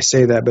I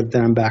say that, but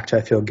then I'm back to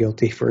I feel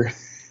guilty for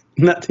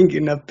not taking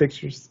enough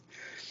pictures.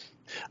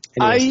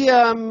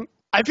 Anyways.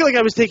 I feel like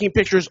I was taking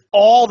pictures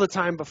all the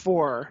time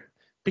before.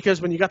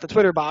 Because when you got the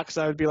Twitter box,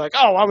 I would be like,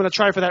 oh, I'm going to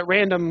try for that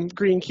random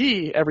green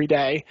key every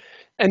day.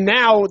 And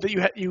now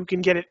that you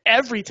can get it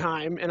every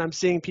time, and I'm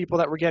seeing people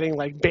that were getting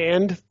like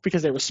banned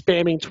because they were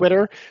spamming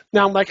Twitter.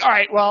 Now I'm like, all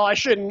right, well, I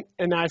shouldn't.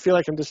 And now I feel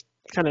like I'm just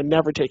kind of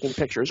never taking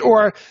pictures.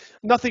 Or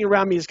nothing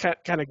around me is kind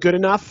of good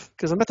enough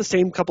because I'm at the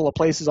same couple of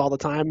places all the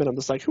time. And I'm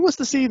just like, who wants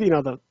to see,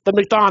 the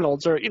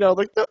McDonald's or,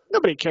 like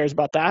nobody cares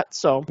about that.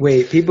 So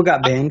wait, people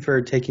got banned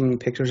for taking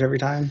pictures every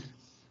time?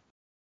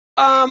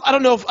 I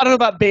don't know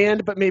about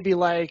banned, but maybe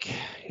like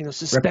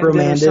suspended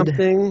reprimanded or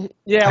something.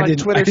 Yeah, like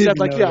Twitter said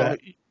like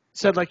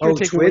said like you're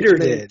taking Twitter way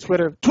too many did.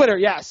 Twitter,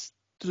 yes.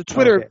 The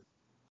Twitter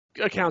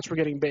accounts were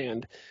getting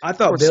banned. I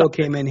thought Bill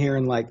came in here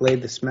and like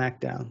laid the smack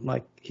down,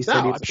 like he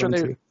said he was going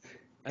to.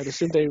 I'd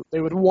assume they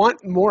would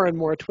want more and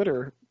more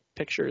Twitter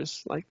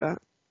pictures like that.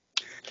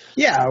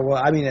 Yeah,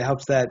 well, I mean, it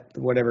helps that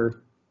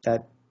whatever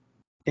that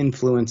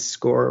influence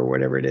score or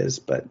whatever it is.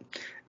 But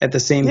at the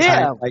same Yeah,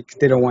 time, like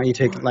they don't want you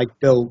taking, like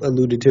Bill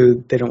alluded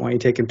to, they don't want you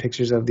taking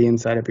pictures of the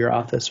inside of your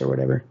office or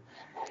whatever.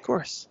 of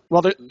course.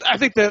 Well, I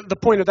think the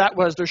point of that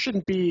was there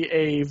shouldn't be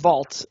a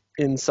vault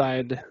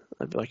inside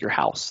of like your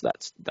house.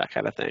 That's that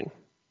kind of thing.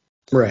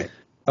 Right.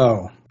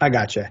 Oh, I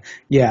gotcha.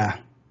 Yeah.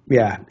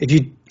 Yeah. If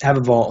you have a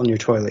vault in your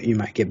toilet, you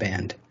might get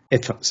banned.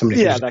 If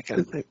somebody Yeah, figures that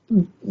kind of thing.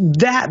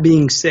 That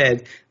being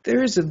said,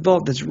 there is a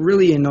vault that's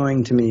really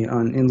annoying to me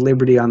in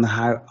Liberty on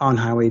on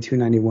Highway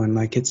 291.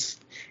 Like it's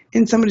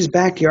in somebody's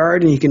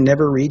backyard and you can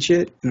never reach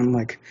it. And I'm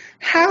like,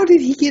 how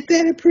did he get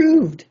that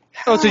approved?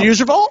 Oh, it's a How?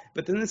 user vault?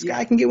 But then this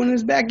guy can get one in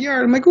his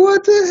backyard. I'm like,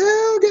 what the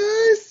hell,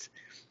 guys?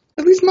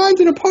 At least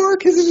mine's in a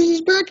park. His is in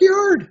his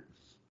backyard.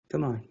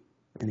 Come on.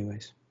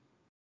 Anyways.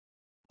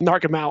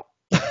 Narc him out.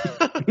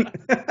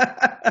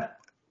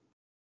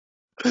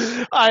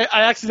 I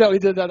accidentally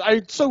did that.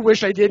 I so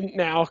wish I didn't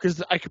now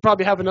because I could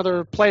probably have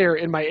another player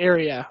in my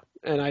area.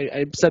 And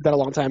I said that a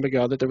long time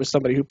ago that there was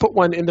somebody who put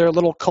one in their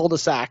little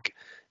cul-de-sac.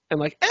 And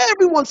like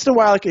every once in a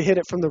while I could hit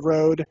it from the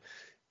road.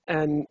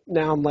 And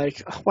now I'm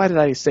like, why did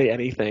I say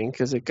anything?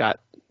 Because it got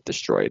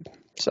destroyed.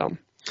 So,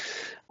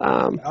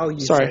 You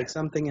sorry. said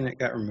something and it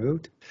got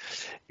removed?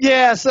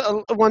 Yeah,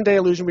 so one day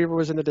Illusion Weaver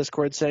was in the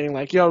Discord saying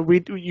like, yo,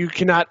 you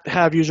cannot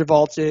have user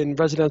vaults in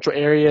residential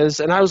areas.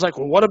 And I was like,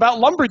 well, what about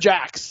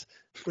lumberjacks?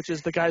 Which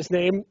is the guy's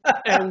name.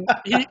 And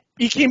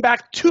he came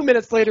back 2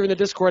 minutes later in the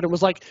Discord and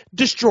was like,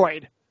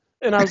 destroyed.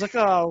 And I was like,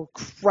 oh,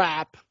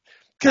 crap.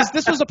 Because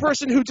this was a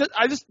person who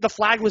the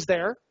flag was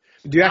there.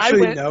 Do you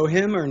actually know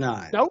him or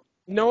not? Nope.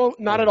 No,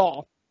 not at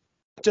all.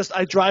 Just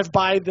I drive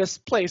by this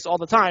place all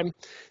the time,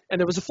 and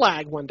there was a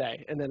flag one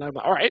day. And then I'm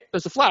like, all right,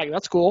 there's a flag.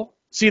 That's cool.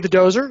 See the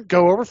dozer,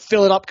 go over,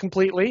 fill it up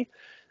completely.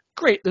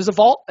 Great, there's a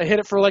vault. I hit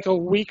it for like a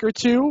week or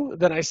two.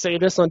 Then I say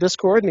this on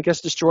Discord, and it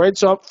gets destroyed.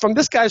 So from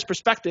this guy's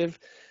perspective,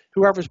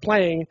 whoever's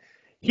playing,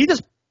 he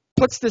just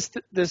puts this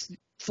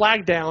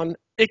flag down.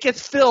 It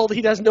gets filled.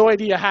 He has no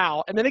idea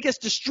how. And then it gets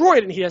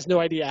destroyed, and he has no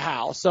idea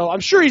how. So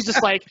I'm sure he's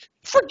just like,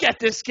 forget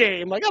this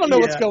game. Like, I don't know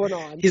what's going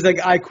on. He's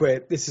like, I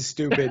quit. This is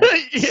stupid.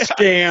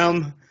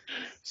 Scam.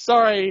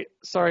 Sorry,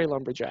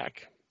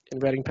 Lumberjack in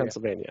Reading,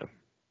 Pennsylvania.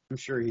 I'm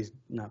sure he's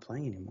not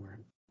playing anymore.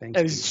 Thanks.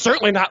 And he's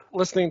certainly not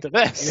listening to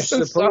this.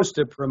 You're supposed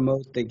to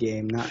promote the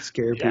game, not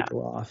scare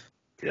people off.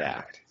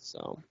 Yeah.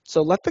 So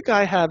let the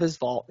guy have his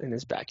vault in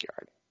his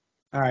backyard.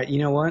 All right. You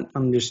know what?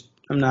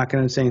 I'm not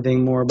going to say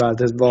anything more about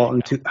this vault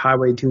on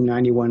Highway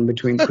 291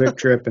 between Quick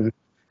Trip and.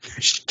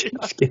 Just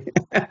kidding.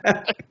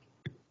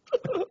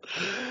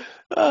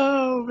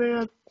 Oh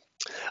man.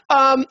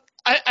 I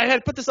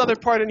had put this other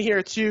part in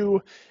here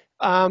too,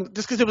 just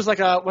because it was like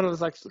one of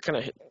those like kind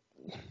of,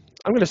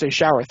 I'm going to say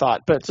shower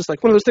thought, but it's just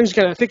like one of those things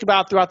you kind of think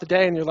about throughout the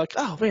day, and you're like,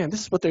 oh man, this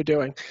is what they're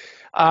doing.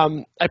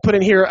 I put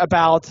in here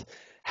about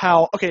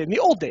how, okay, in the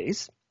old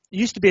days, you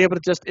used to be able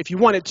to just, if you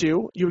wanted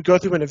to, you would go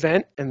through an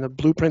event and the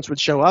blueprints would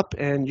show up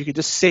and you could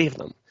just save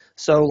them.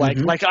 So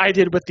like I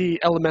did with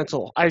the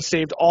elemental, I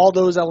saved all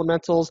those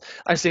elementals.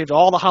 I saved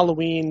all the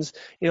Halloweens.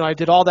 I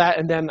did all that,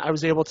 and then I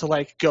was able to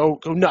like go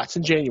nuts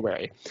in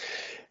January.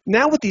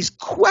 Now with these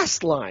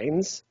quest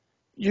lines,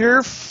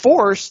 you're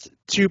forced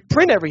to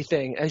print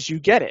everything as you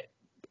get it.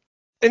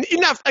 And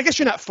I guess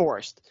you're not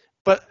forced,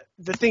 but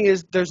the thing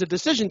is there's a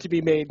decision to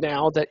be made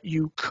now that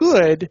you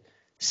could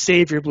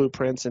save your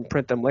blueprints and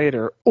print them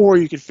later, or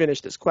you could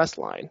finish this quest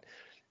line.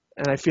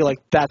 And I feel like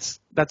that's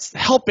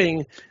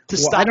helping to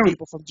stop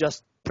people from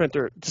just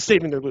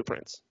saving their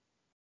blueprints.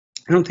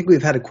 I don't think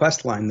we've had a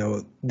quest line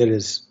though that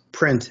is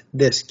print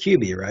this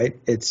QB, right?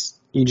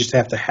 You just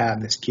have to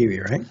have this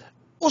QB, right?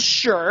 Well,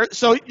 sure.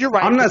 So you're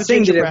right. I'm not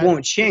saying that it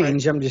won't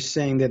change. Right. I'm just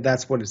saying that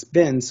that's what it's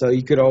been. So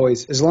you could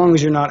always, as long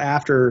as you're not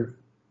after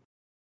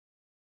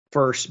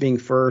being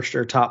first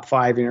or top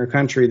 5 in your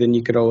country, then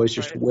you could always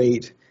just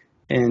wait.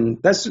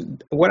 And that's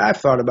what I've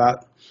thought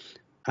about.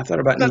 I thought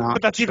about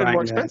but that's even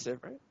more expensive,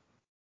 right?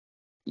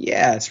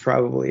 Yeah, it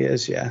probably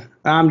is, yeah.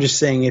 I'm just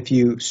saying if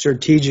you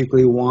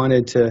strategically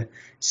wanted to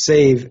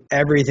save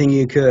everything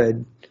you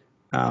could,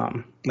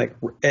 and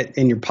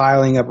you're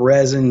piling up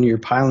resin, you're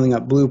piling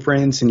up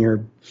blueprints, and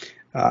you're,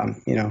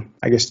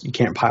 I guess you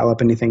can't pile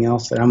up anything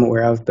else that I'm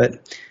aware of,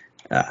 but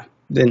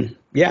then,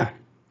 yeah,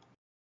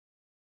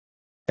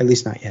 at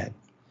least not yet.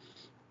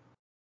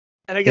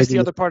 And I guess the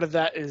other part of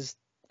that is,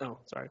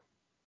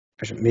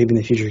 maybe in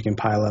the future you can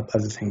pile up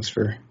other things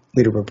for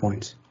leaderboard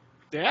points.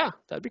 Yeah,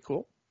 that'd be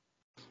cool.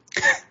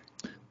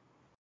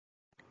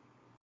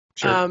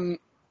 Sure.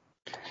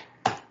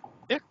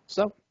 Yeah,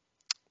 so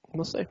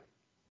we'll see.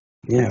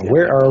 Yeah,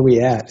 where are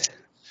we at?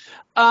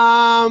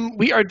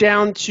 We are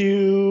down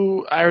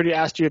to, I already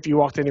asked you if you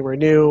walked anywhere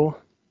new.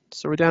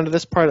 So we're down to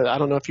this part. I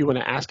don't know if you want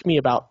to ask me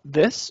about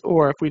this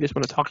or if we just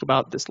want to talk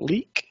about this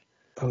leak.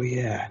 Oh,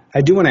 yeah.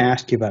 I do want to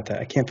ask you about that.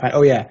 I can't find,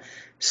 oh, yeah.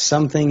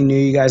 Something new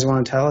you guys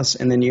want to tell us?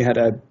 And then you had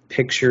a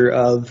picture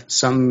of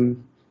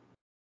some,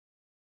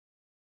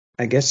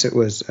 I guess it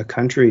was a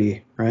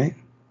country, right?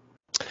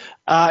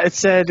 It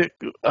said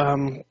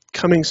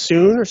coming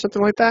soon or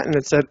something like that. And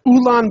it said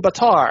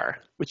Ulaanbaatar,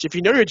 which, if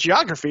you know your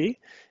geography,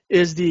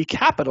 is the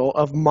capital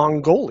of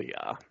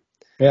Mongolia.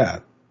 Yeah.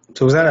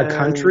 So was that a And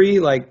country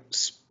like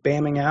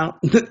spamming out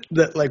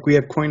that like we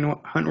have Coin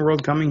Hunt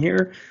World coming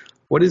here?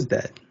 What is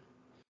that?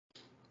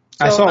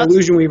 I so saw that's,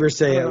 Illusion Weaver I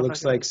say don't it know if I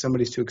looks can. like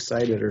somebody's too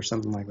excited or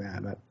something like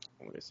that. But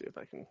Let me see if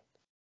I can.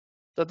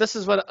 So this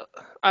is what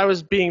I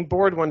was being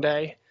bored one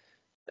day,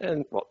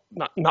 and well,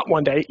 not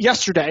one day,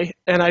 yesterday,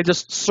 and I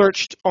just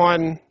searched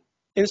on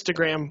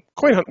Instagram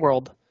Coin Hunt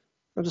World.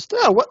 I'm just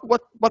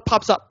what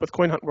pops up with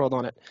Coin Hunt World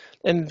on it,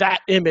 and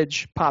that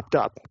image popped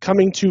up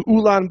coming to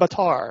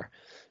Ulaanbaatar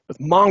with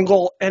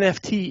Mongol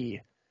NFT,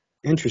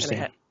 and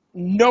interesting.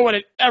 no one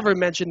had ever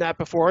mentioned that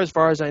before, as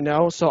far as I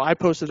know. So I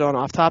posted it on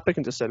Off Topic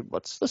and just said,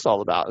 "What's this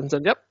all about?" And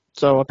said, "Yep."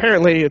 So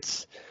apparently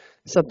it's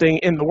something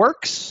in the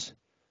works.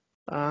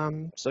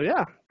 So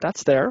yeah,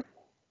 that's there.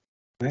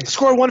 Nice.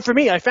 Score one for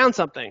me. I found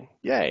something.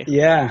 Yay.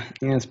 Yeah,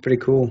 it's pretty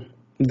cool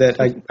that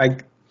I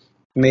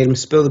made him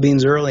spill the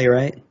beans early,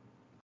 right?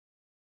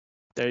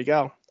 There you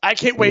go. I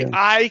can't wait. Yeah.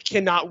 I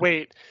cannot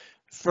wait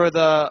for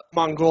the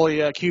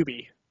Mongolia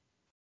QB.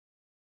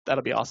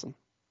 That'll be awesome.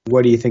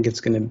 What do you think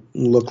it's going to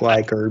look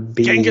like or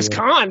be? Genghis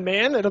Khan,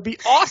 man. It'll be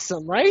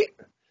awesome, right?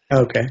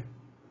 Okay.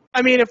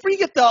 I mean, if we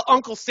get the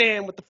Uncle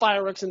Sam with the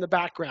fireworks in the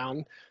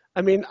background,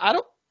 I mean, I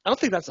don't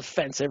think that's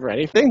offensive or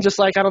anything. Just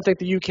like I don't think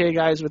the UK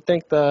guys would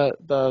think Yeah.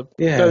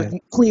 the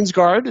Queen's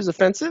Guard is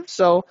offensive.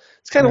 So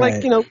it's kind of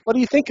like, Right. what do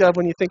you think of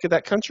when you think of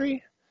that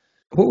country?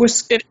 What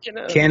was Like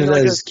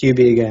Canada's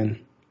QB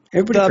again?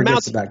 Everybody the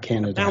forgets Mountie, about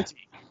Canada. Mountie.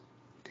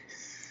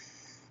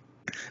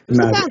 It was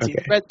the Mountie.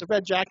 Mountie, Okay. the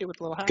red jacket with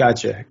the little hat.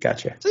 Gotcha.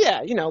 So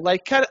yeah,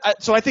 like kind of.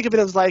 So I think of it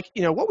as like,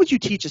 what would you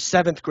teach a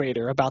seventh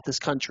grader about this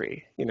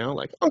country?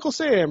 Like Uncle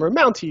Sam or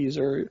Mounties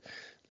or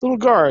little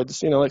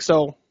guards. Like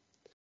so.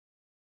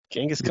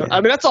 Genghis Khan. Yeah.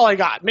 I mean, that's all I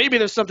got. Maybe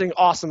there's something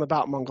awesome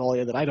about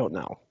Mongolia that I don't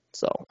know.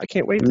 So I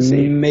can't wait to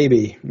see.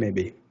 Maybe.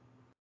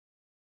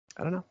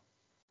 I don't know.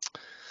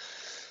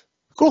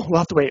 Cool. We'll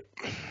have to wait.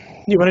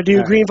 You want to do All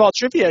right. Green Vault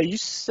trivia? You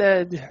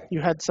said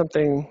you had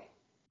something,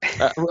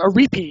 a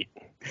repeat.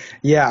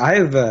 Yeah, I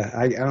have.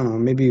 I don't know.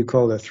 Maybe you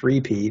call it a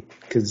three-peat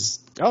because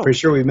Oh, pretty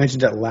sure we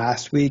mentioned it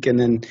last week, and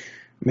then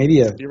maybe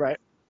you're right.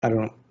 I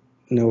don't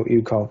know what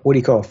you call. What do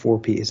you call a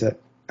four-peat? Is that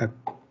a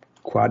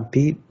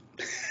quad-peat?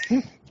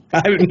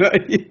 I have no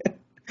idea.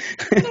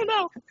 I don't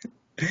know.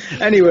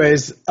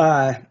 Anyways,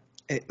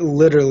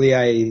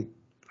 literally,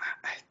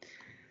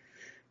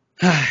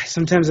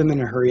 sometimes I'm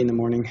in a hurry in the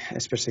morning,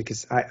 especially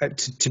because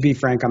to be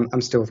frank, I'm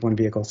still with one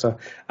vehicle, so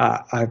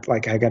I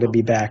got to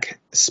be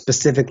back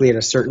specifically at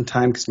a certain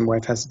time because my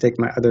wife has to take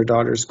my other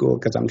daughter to school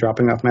because I'm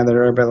dropping off my other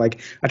daughter. But like,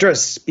 I try to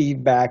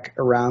speed back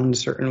around a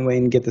certain way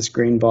and get this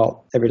green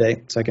vault every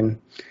day, so I can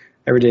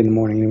every day in the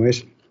morning,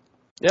 anyways.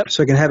 Yep.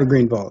 So I can have a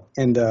green vault,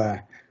 and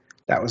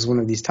that was one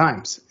of these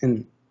times,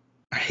 and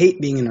I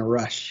hate being in a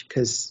rush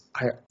because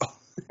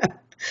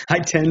I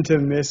tend to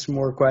miss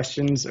more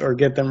questions or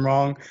get them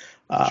wrong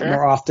Sure.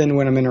 more often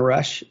when I'm in a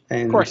rush, Of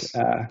and course.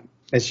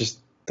 it's just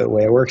the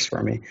way it works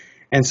for me.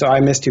 And so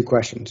I missed two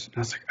questions. I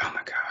was like, oh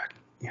my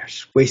god,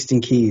 just wasting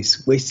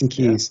keys.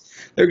 Yeah.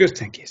 There goes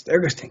 10 keys.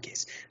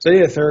 So I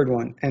did a third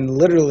one, and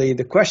literally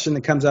the question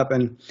that comes up,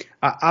 and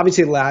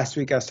obviously last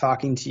week I was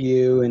talking to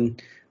you,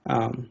 and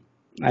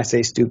I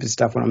say stupid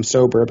stuff when I'm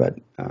sober, but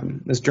I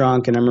was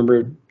drunk, and I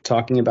remember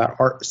talking about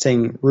art,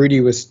 saying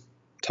Rudy was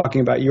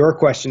talking about your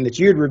question that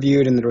you had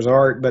reviewed, and there was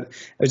art, but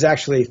it was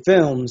actually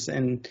films,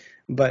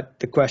 but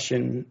the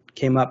question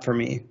came up for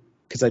me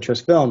because I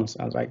trust films.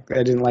 I was like,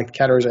 I didn't like the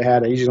categories I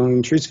had. I usually don't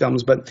even choose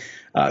films, but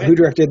who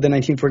directed the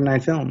 1949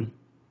 film,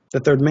 The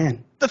Third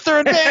Man? The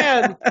Third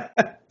Man.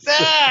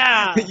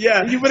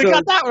 Yeah. You would have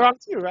got that wrong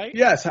too, right?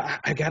 Yes,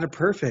 I got it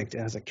perfect.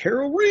 And I was like,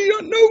 Carol, Reed,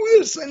 I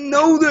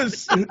know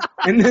this.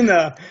 And then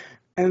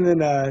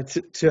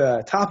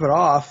to top it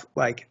off,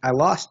 like I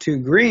lost two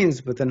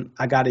greens, but then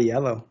I got a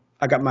yellow.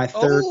 I got my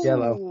third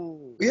yellow.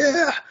 Oh.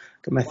 Yeah,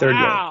 got my third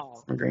yellow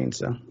Wow. from green.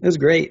 So it was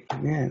great.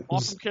 Yeah.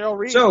 All from Carol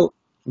Reed. So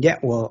yeah,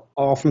 well,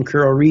 all from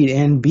Carol Reed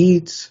and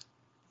Beats.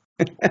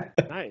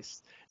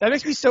 Nice. That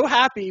makes me so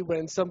happy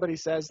when somebody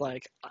says,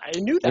 like, I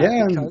knew that.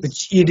 Yeah, because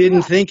but you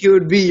didn't think it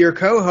would be your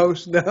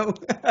co-host, no?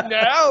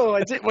 No,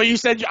 I did. Well, you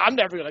said I'm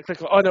never gonna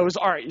click on. Oh no, it was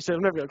art. You said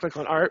I'm never gonna click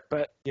on art,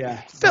 but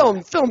Yeah.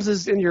 films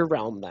is in your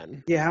realm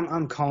then. Yeah,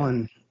 I'm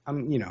calling.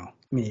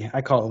 Me.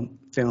 I call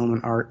film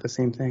and art the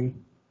same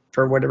thing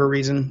for whatever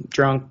reason.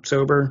 Drunk,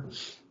 sober.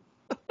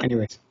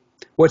 Anyways,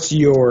 what's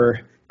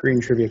your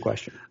green trivia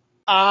question?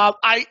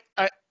 I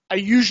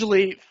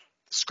usually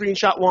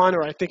screenshot one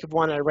or I think of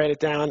one and I write it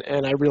down,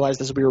 and I realized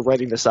as we were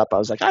writing this up, I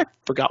was like, I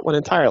forgot one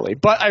entirely.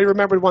 But I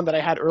remembered one that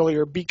I had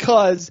earlier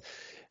because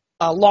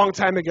a long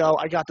time ago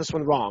I got this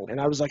one wrong,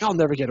 and I was like, I'll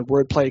never get a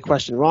wordplay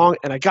question wrong,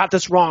 and I got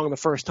this wrong the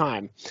first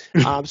time.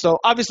 So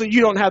obviously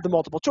you don't have the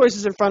multiple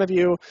choices in front of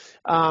you,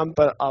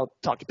 but I'll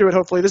talk you through it.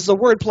 Hopefully this is a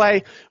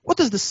wordplay. What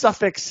does the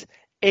suffix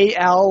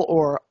al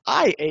or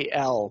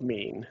ial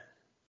mean?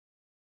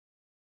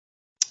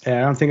 Yeah,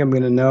 I don't think I'm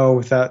going to know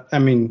without. I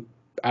mean,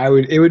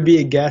 it would be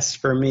a guess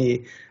for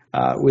me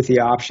with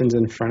the options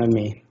in front of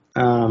me.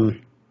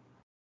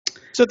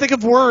 So think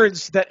of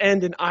words that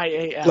end in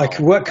IAL. Like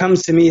what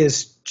comes to me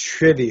is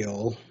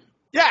trivial.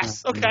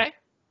 Yes. Okay.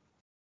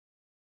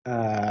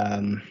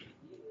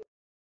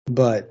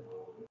 But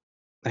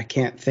I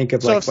can't think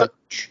of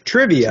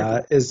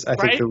trivia is, I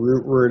think, right? the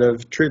root word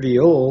of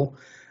trivial.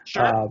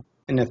 Sure.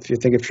 And if you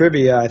think of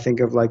trivia, I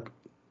think of like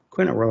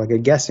Quinter, like a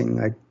guessing,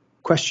 like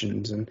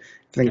questions. And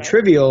I think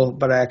trivial,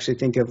 but I actually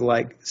think of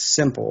like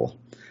simple.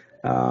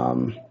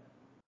 So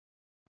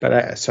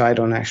I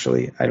don't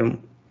actually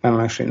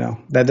know.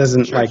 That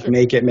doesn't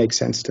make it make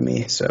sense to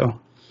me. So.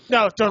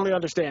 No, totally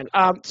understand.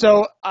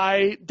 So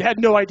I had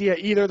no idea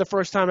either the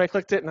first time I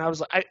clicked it, and I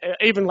was I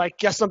even like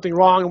guessed something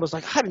wrong and was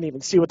like, I didn't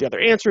even see what the other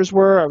answers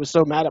were. I was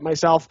so mad at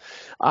myself.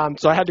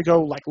 So I had to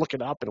go like look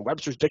it up in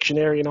Webster's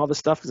dictionary and all this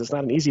stuff because it's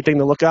not an easy thing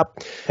to look up.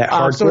 That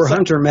hardcore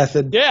hunter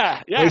method.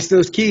 Yeah. Waste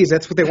those keys.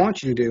 That's what they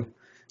want you to do.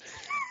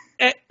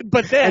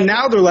 And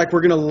now they're like,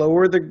 we're going to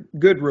lower the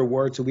good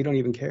reward, so we don't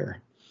even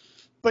care.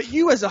 But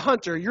you as a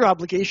hunter, your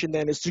obligation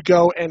then is to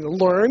go and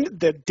learn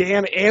the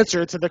damn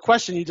answer to the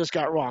question you just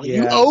got wrong. Yeah,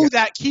 you owe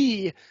that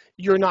key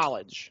your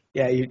knowledge.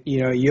 Yeah,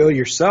 you owe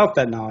yourself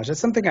that knowledge.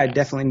 That's something I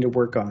definitely need to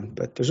work on.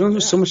 But there's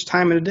only so much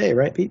time in a day,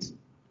 right, Pete?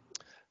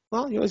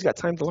 Well, you always got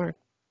time to learn.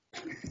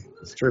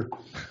 It's true.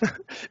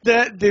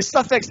 The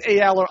suffix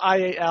al or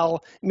ial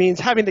means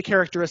having the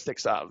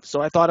characteristics of.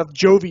 So I thought of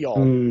jovial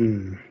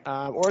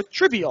or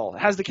trivial. It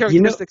has the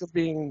characteristic of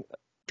being.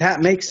 That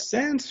makes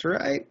sense,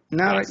 right?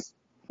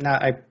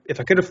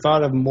 If I could have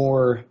thought of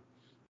more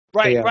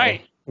words,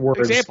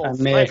 examples,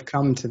 I may have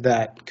come to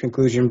that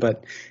conclusion,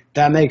 but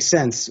that makes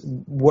sense.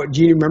 What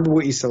do you remember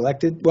what you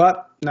selected?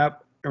 What? Nope.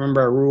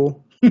 Remember our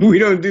rule? We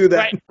don't do that.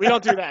 Right. We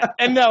don't do that.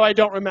 And no, I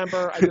don't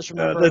remember. I just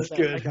remember that's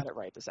good. I got it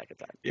right the second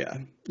time. Yeah.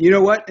 You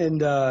know what?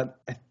 And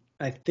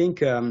I think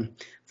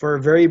for a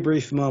very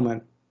brief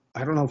moment,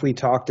 I don't know if we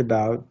talked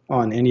about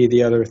on any of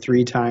the other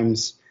 3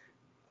 times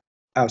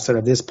outside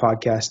of this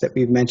podcast that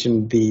we've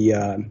mentioned the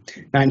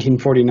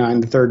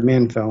 1949, the Third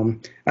Man film.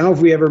 I don't know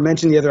if we ever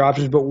mentioned the other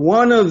options, but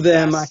one of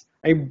them,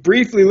 I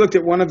briefly looked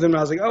at one of them and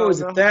I was like,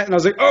 is it that? And I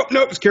was like, oh,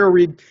 nope, it's Carol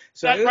Reed.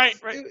 So right.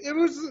 It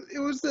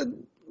was a,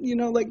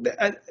 like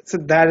that. So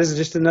that is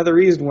just another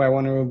reason why I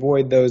want to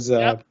avoid those.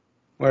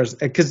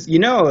 Because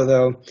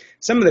though,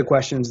 some of the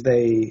questions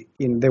they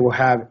will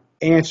have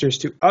answers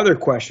to other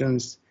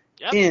questions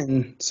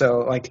in. So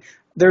like,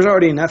 there's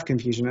already enough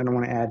confusion. I don't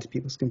want to add to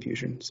people's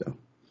confusion. So.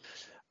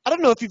 I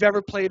don't know if you've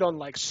ever played on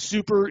like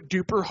super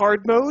duper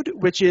hard mode,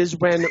 which is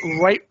when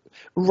right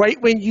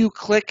when you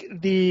click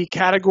the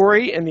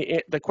category and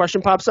the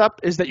question pops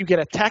up, is that you get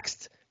a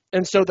text,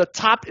 and so the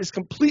top is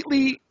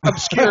completely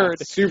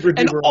obscured. Super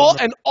duper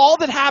and all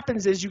that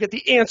happens is you get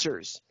the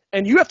answers,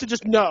 and you have to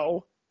just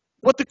know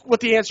what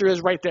the answer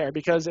is right there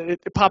because it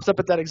pops up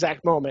at that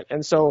exact moment.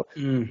 And so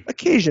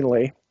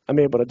occasionally I'm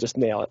able to just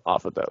nail it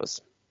off of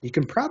those. You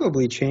can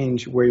probably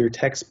change where your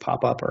texts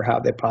pop up or how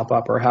they pop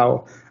up or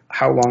how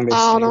long they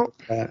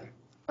stay.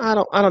 I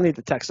don't need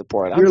the tech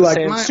support. You're like,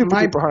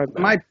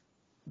 my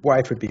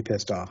wife would be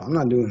pissed off. I'm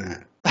not doing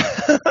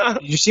that.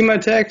 Did you see my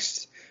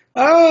text?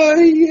 Oh,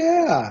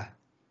 yeah.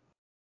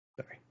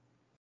 Sorry.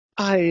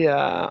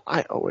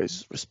 I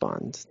always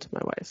respond to my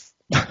wife.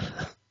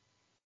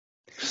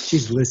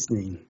 She's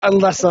listening.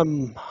 Unless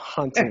I'm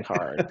hunting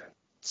hard.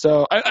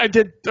 So I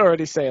did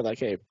already say, like,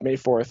 hey, May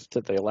 4th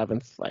to the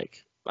 11th,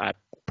 like, I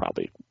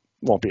probably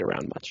won't be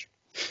around much.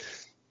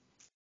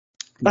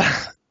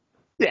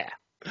 Yeah.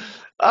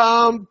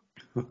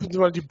 You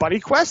want to do Buddy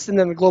Quest and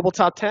then the Global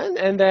Top 10?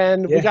 And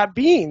then we got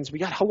beans. We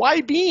got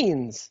Hawaii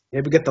beans.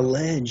 Yeah, we got the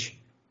ledge.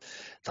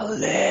 The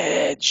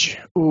ledge.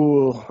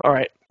 Ooh. All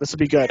right. This will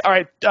be good. All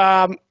right.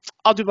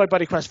 I'll do my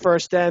Buddy Quest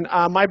first then.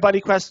 My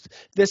Buddy Quest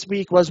this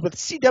week was with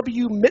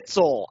C.W.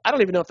 Mitzel. I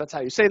don't even know if that's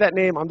how you say that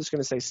name. I'm just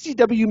going to say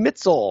C.W.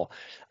 Mitzel.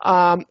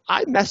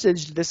 I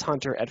messaged this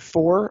hunter at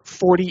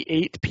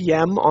 4:48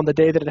 p.m. on the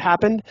day that it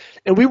happened,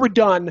 and we were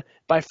done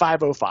by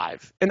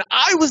 5:05. And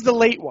I was the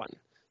late one.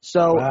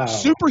 So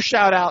super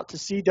shout out to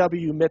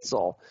C.W.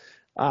 Mitzel.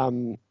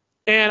 And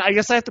I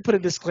guess I have to put a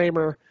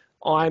disclaimer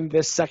on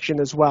this section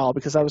as well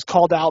because I was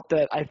called out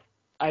that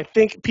I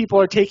think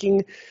people are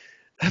taking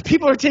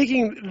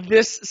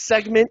this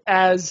segment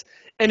as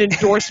an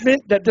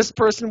endorsement that this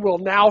person will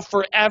now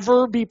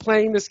forever be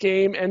playing this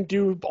game and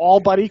do all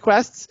buddy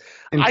quests.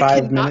 In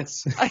 5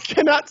 minutes. I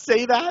cannot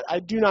say that. I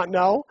do not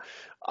know.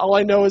 All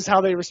I know is how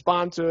they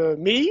respond to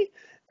me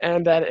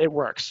and that it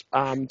works.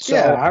 I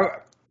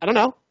don't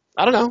know.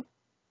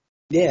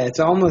 Yeah, it's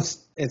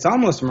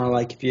almost more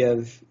like if you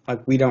have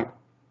like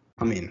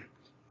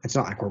it's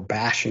not like we're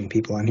bashing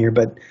people in here,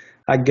 but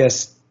I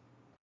guess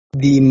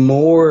the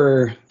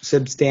more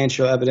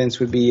substantial evidence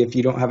would be if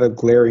you don't have a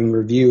glaring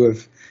review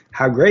of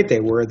how great they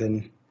were,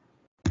 then,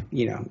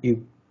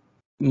 you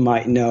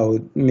might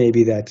know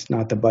maybe that's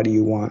not the buddy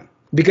you want.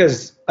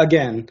 Because,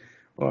 again,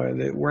 we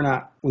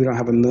don't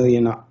have a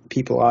million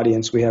people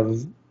audience. We have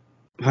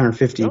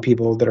 150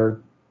 people that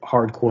are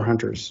hardcore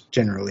hunters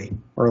generally,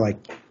 or like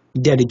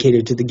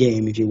dedicated to the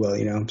game, if you will,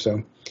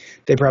 So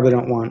they probably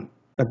don't want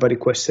a buddy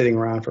quest sitting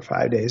around for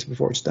 5 days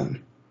before it's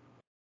done.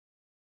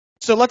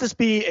 So let this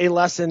be a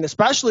lesson,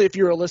 especially if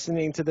you're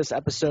listening to this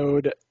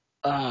episode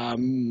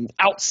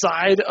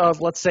outside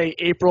of, let's say,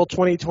 April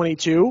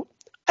 2022.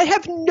 I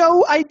have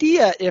no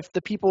idea if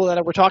the people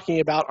that we're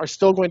talking about are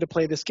still going to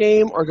play this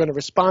game, are going to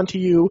respond to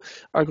you,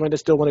 are going to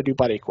still want to do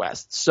buddy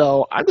quests.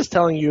 So I'm just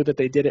telling you that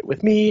they did it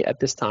with me at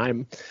this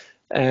time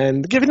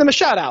and giving them a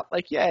shout out,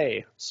 like,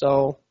 yay.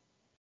 So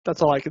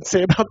that's all I can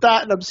say about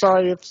that, and I'm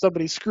sorry if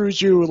somebody screws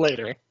you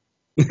later.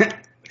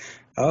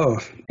 Oh,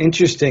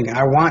 interesting.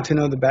 I want to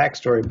know the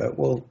backstory, but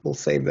we'll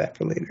save that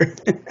for later.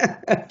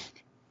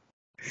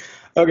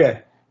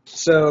 Okay.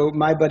 So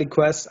my buddy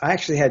quest, I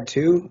actually had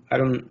two.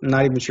 I'm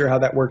not even sure how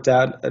that worked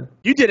out.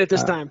 You did it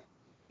this time.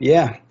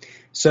 Yeah.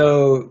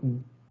 So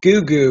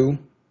Goo Goo,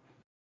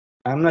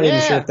 I'm not even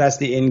sure if that's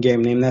the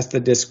in-game name. That's the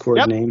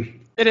Discord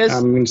name. It is.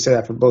 I'm going to say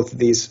that for both of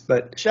these.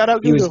 But shout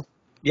out Goo Goo.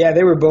 Yeah,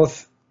 they were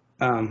both.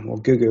 Well,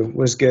 Goo Goo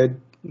was good.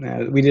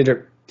 We did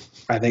it,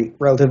 I think,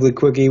 relatively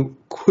quickie.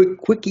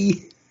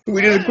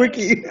 We did a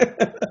quickie.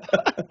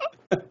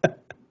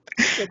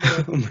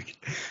 Oh my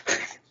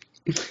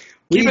God.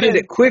 We did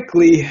it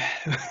quickly.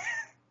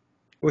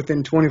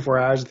 Within 24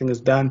 hours, I think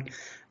it's done.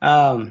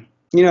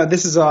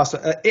 This is also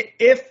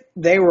if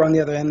they were on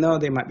the other end, though,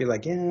 they might be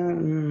like,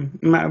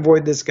 might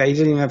avoid this guy. He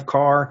doesn't even have a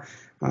car.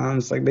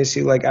 It's like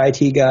basically like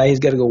IT guy. He's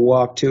got to go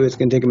walk to. It's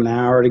going to take him an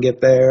hour to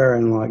get there,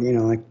 and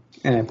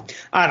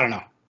I don't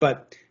know,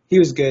 but he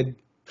was good.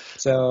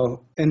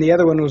 So, and the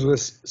other one was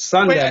with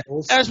Sun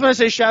Devils. I just want to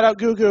say shout out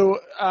Goo Goo.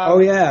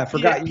 I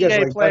forgot you guys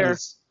are like player.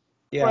 buddies.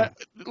 Yeah.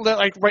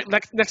 Like right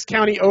next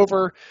county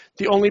over,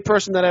 the only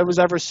person that I was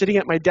ever sitting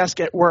at my desk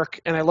at work,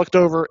 and I looked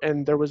over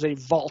and there was a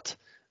vault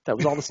that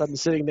was all of a sudden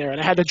sitting there, and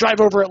I had to drive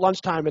over at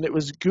lunchtime, and it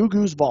was Goo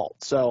Goo's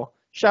vault. So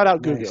shout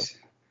out Goo Goo.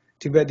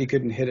 Too bad you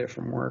couldn't hit it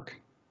from work.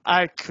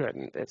 I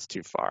couldn't. It's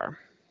too far.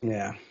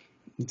 Yeah.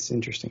 It's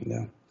interesting,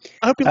 though.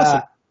 I hope you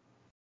listen.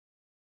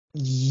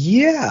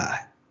 Yeah.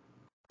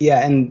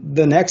 Yeah, and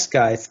the next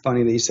guy, it's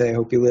funny that you say, I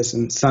hope you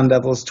listen, Sun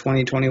Devils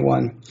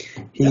 2021.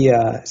 He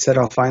said,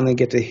 I'll finally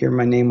get to hear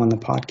my name on the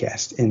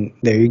podcast. And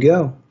there you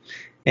go.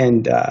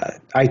 And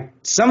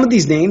some of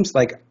these names,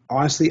 like,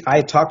 honestly,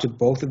 I talked to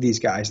both of these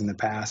guys in the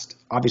past.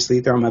 Obviously,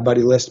 they're on my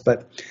buddy list,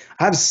 but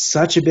I have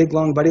such a big,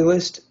 long buddy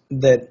list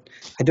that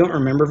I don't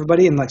remember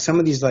everybody. And, like, some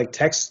of these, like,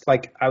 texts,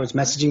 like, I was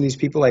messaging these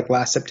people, like,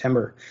 last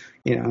September,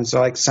 and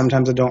so, like,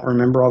 sometimes I don't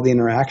remember all the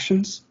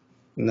interactions.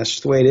 And that's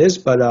just the way it is,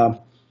 but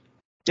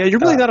yeah, you're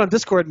really not on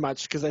Discord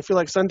much because I feel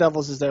like Sun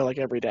Devils is there like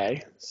every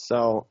day.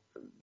 So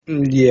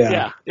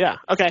yeah,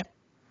 okay.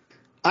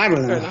 I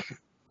don't know.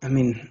 I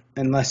mean,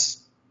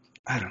 unless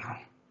I don't know.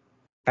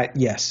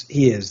 Yes,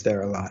 he is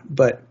there a lot.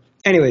 But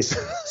anyways,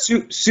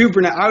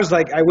 super nice. I was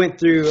like, I went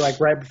through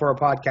like right before our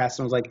podcast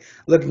and was like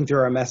looking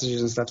through our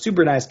messages and stuff.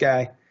 Super nice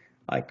guy.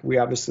 Like we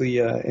obviously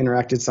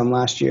interacted some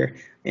last year.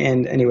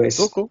 And anyways,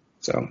 cool.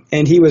 So,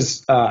 and he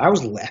was, I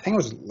think I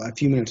was a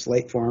few minutes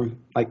late for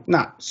him. Like,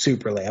 not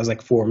super late. I was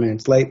like 4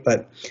 minutes late,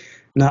 but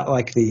not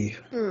like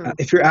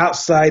if you're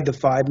outside the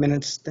 5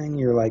 minutes thing,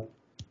 you're like,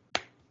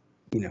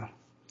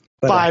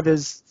 But, 5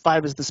 is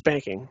the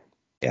spanking.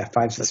 Yeah,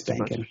 5's the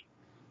spanking.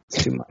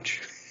 It's too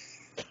much.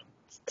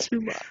 Too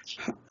much.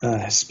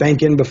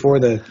 Spanking before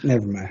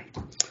never mind.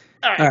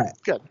 All right.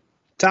 Good.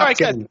 Top 10.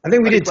 Good. I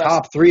think we did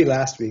top 3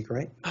 last week,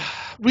 right?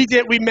 We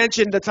did. We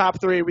mentioned the top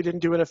 3. We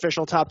didn't do an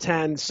official top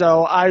 10.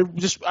 So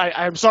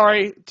I'm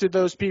sorry to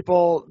those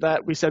people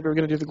that we said we were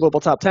going to do the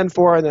global top 10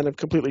 for, and then I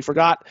completely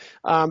forgot.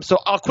 So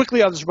I'll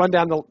just run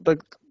down the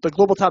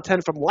global top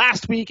 10 from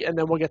last week, and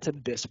then we'll get to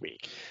this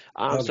week.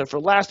 So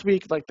for last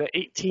week, like the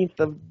 18th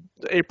of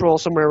April,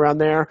 somewhere around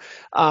there.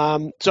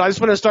 So I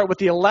just want to start with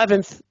the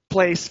 11th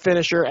place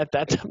finisher at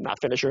that time,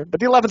 not finisher, but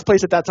the 11th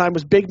place at that time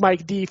was Big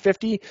Mike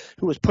D50,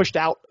 who was pushed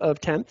out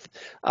of 10th.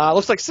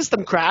 Looks like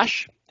System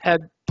Crash had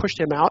pushed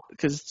him out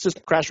because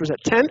System Crash was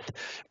at 10th,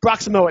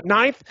 Proximo at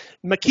 9th,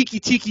 Makiki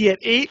Tiki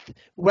at 8th,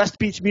 West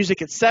Beach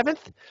Music at 7th,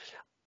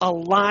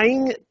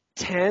 Align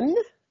 10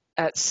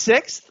 at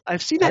 6th.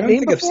 I've seen that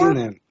name before.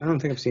 I don't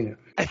think I've seen it.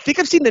 I think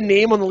I've seen the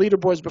name on the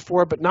leaderboards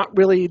before, but not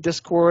really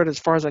Discord as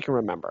far as I can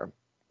remember.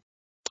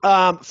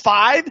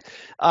 5,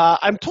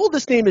 I'm told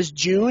this name is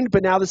June,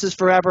 but now this is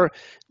forever.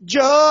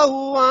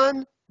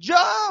 Joan.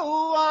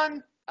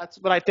 That's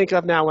what I think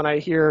of now when I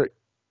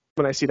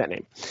see that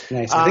name.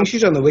 Nice. I think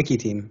she's on the wiki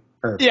team.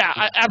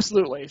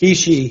 Absolutely.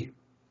 She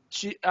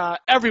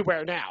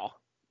everywhere now.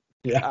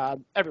 Yeah.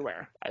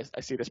 Everywhere.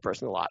 I see this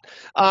person a lot.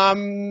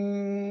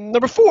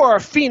 Number 4,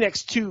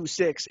 Phoenix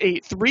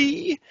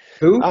 2683.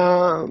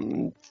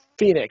 Who?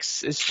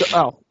 Phoenix is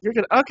you're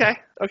gonna okay,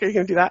 you're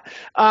gonna do that.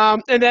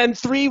 And then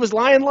 3 was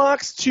Lion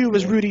Locks, 2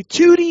 was Rudy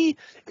Tooty,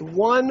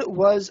 1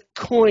 was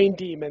Coin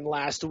Demon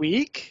last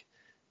week.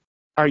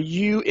 Are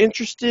you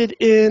interested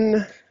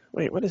in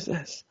wait, what is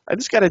this? I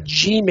just got a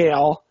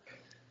Gmail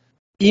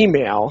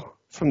email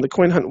from the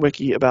Coin Hunt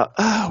Wiki about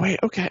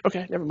okay,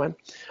 never mind.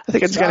 I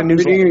think I just got a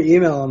news. Reading your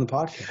email on the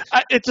podcast.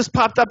 It just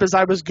popped up as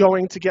I was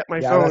going to get my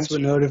phone. That's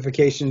what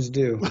notifications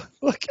do.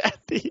 Look at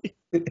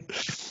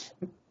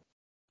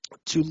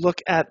to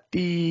look at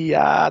the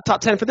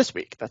top 10 for this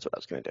week. That's what I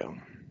was going to do.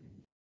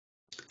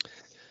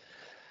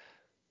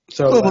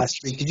 So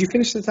last week, did you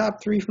finish the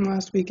top 3 from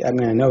last week? I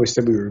mean, I know we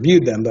said we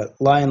reviewed them, but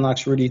Lion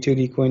Locks, Rudy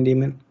Tooty, Coin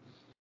Demon.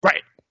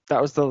 Right.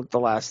 That was the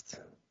last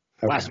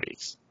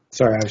week's.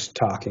 Sorry, I was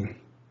talking.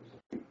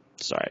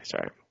 Sorry.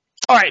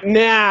 All right,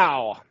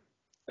 now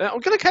we're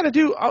going to kind of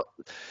do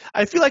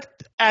I feel like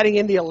adding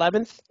in the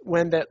 11th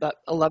when that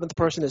 11th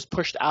person is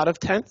pushed out of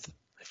 10th.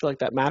 I feel like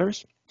that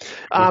matters.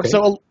 Okay.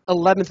 So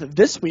 11th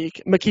this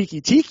week,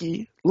 Makiki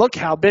Tiki. Look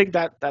how big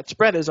that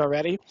spread is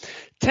already.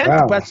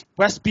 10th, Wow.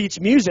 West Beach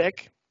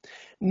Music.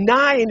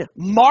 9,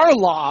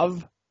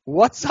 Marlov.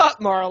 What's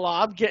up,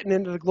 Marlov? Getting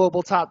into the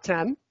global top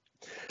 10.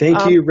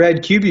 Thank you,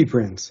 Red QB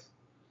Prince.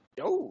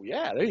 Oh,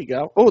 yeah, there you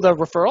go. Oh, the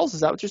referrals?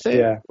 Is that what you're saying?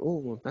 Yeah.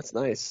 Oh, that's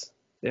nice.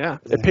 Yeah,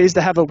 it pays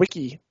to have a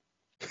wiki.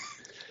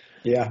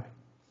 Yeah.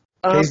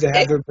 Pays to have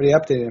everybody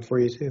updating it for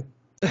you, too.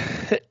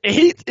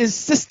 8 is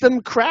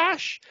System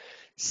Crash.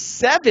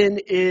 7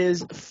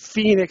 is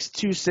Phoenix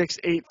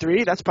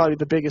 2683. That's probably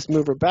the biggest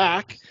mover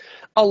back.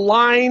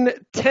 Align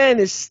 10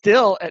 is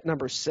still at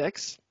number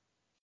 6.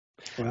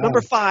 Wow. Number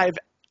 5,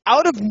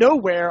 out of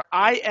nowhere,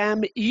 I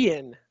Am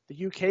Ian,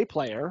 the UK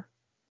player.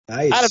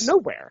 Nice. Out of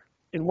nowhere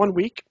in 1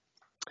 week.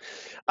 He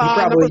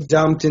probably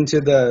dumped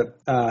into the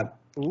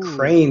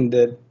crane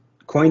that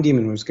Coin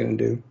Demon was going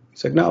to do.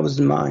 He's like, no, it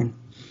was mine.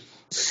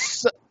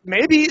 So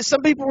maybe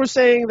some people were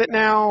saying that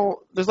now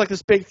there's like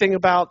this big thing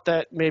about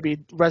that maybe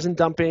resin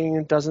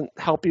dumping doesn't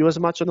help you as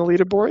much on the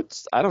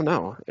leaderboards. I don't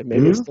know.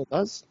 Maybe it still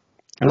does.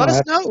 Let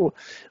us know.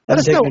 Let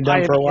us know. I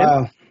am for a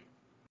while.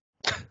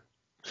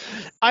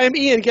 I am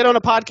Ian. Get on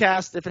a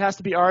podcast. If it has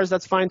to be ours,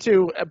 that's fine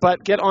too.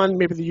 But get on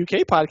maybe the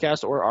UK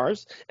podcast or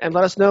ours and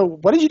let us know,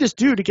 what did you just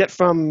do to get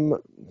from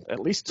at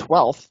least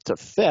 12th to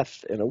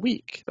 5th in a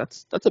week?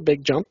 That's a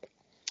big jump.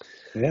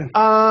 Yeah.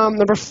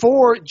 Number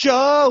 4,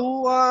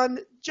 Joan. I'm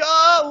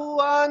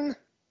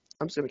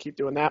just going to keep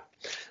doing that.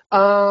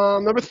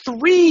 Number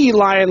 3,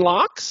 Lion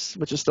Locks,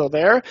 which is still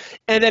there.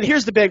 And then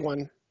here's the big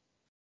one.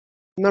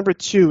 Number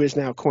 2 is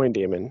now Coin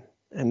Demon.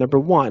 And number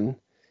 1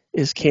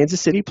 is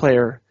Kansas City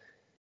player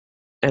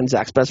and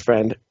Zach's best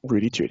friend,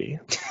 Rudy Tooty.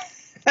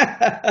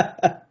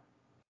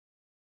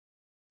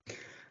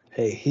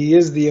 Hey, he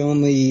is the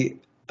only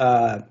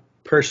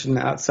person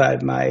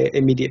outside my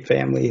immediate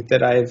family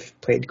that I've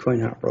played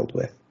Coin Hunt World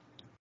with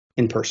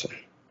in person.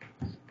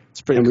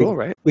 It's pretty cool,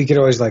 right? We could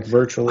always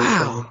virtually.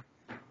 Wow.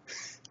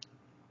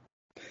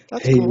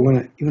 That's hey,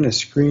 cool. you wanna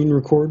screen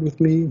record with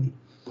me?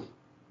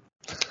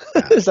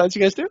 Is that what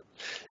you guys do?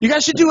 You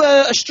guys should do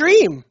a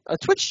stream, a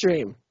Twitch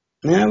stream.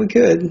 Yeah, we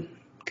could.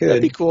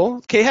 That'd be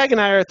cool. K-Hag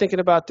and I are thinking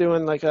about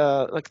doing now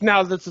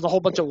that there's a whole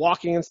bunch of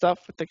walking and stuff,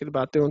 we're thinking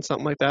about doing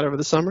something like that over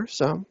the summer.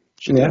 So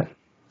yeah.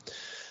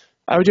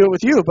 I would do it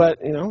with you, but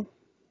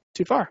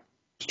too far.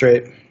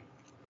 Straight.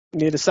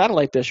 Need a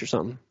satellite dish or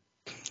something.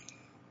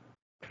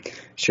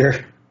 Sure.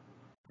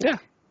 Yeah.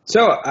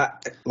 So,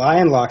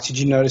 Lion Locks, did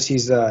you notice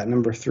he's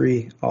number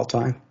 3 all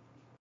time?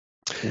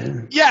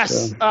 Yeah. Yes.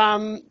 So,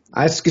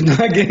 it's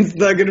not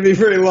going to be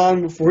very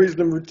long before he's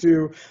number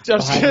 2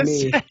 behind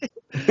me.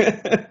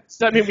 Does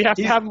that mean we have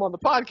to have him on the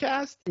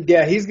podcast?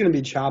 Yeah, he's going to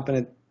be chomping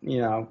it.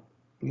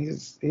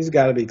 He's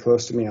got to be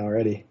close to me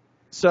already.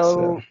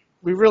 So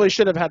we really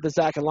should have had the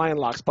Zach and Lion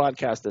Locks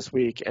podcast this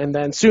week, and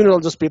then soon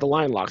it'll just be the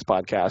Lion Locks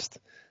podcast.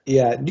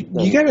 Yeah,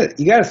 you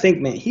gotta think,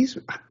 man. He's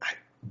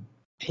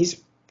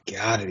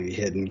got to be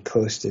hitting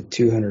close to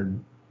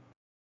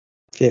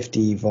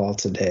 250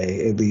 vaults a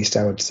day, at least.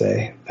 I would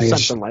say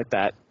something like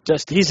that.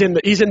 Just he's in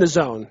the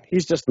zone.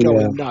 He's just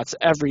going nuts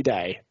every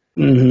day.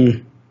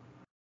 Mm-hmm.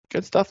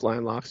 Good stuff,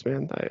 Lion Locks,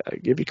 man. I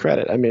give you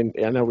credit. I mean,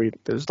 I know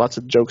there's lots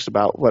of jokes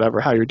about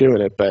how you're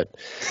doing it, but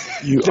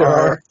you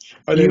are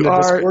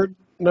Discord?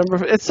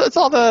 It's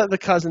all the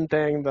cousin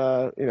thing,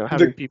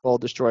 having people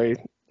destroy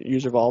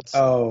user vaults.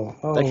 Oh,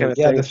 that kind of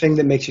yeah, thing. the thing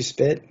that makes you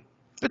spit.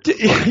 But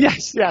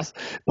yes.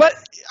 But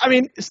I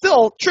mean,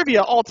 still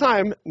trivia all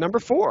time number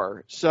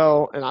 4.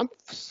 So, and I'm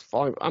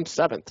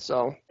 7th.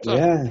 So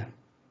yeah,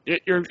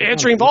 you're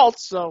answering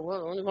vaults. So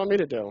what do you want me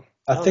to do?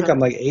 I think I'm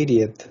like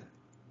 80th.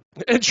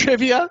 In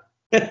trivia?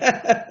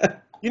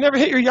 You never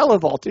hit your yellow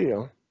vault, do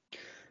you?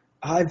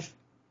 I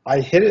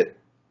hit it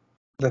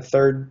the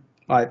third.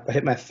 I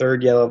hit my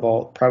 3rd yellow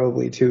vault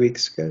probably 2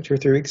 or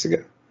 3 weeks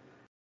ago.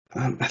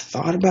 I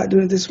thought about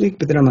doing it this week,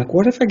 but then I'm like,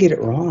 what if I get it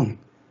wrong?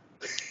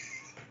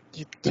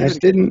 I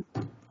just didn't.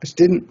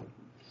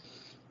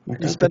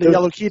 You spent a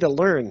yellow key to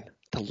learn.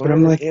 But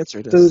I'm like, the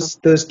answer to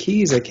those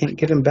keys, I can't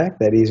get them back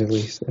that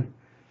easily. So.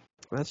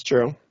 That's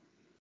true.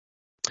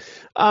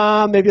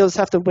 Maybe I'll just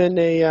have to win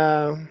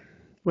a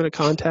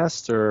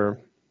contest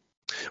or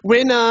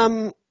win.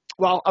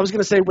 Well, I was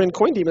going to say win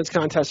Coin Demon's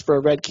contest for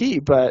a red key,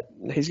 but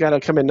he's got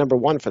to come in number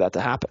 1 for that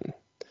to happen.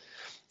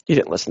 You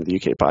didn't listen to the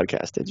UK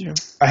podcast, did you?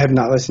 I have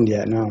not listened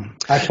yet. No,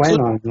 I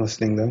plan on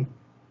listening though.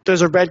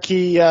 There's a red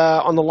key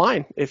on the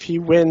line if he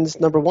wins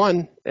number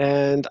 1,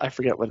 and I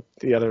forget what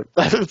the other.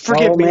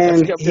 Forgive me.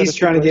 Man, he's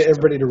trying to get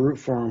everybody to root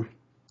for him.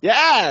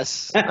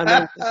 Yes, I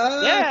mean,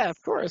 yeah,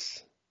 of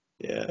course.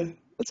 Yeah,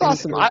 that's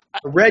awesome. A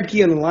red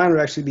key on the line would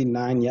actually be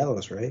 9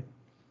 yellows, right?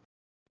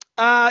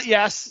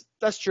 Yes,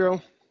 that's true.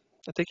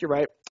 I think you're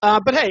right.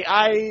 But hey,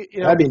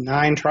 That'd be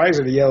 9 tries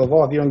of a yellow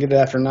ball. If you don't get it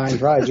after 9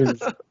 tries, you're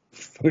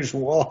just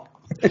walk.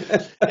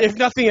 if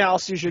nothing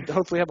else, you should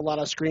hopefully have a lot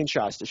of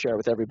screenshots to share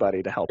with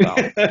everybody to help out.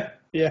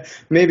 Yeah,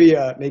 maybe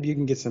you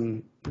can get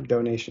some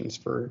donations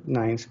for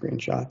 9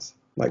 screenshots.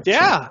 Like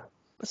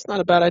that's not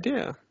a bad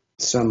idea.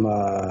 Some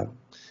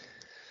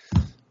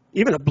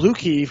even a blue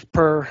key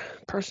per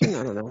person.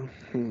 I don't know.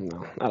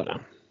 No, I don't know.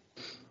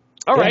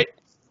 All right.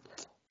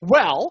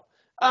 Well,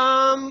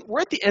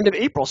 we're at the end of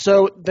April,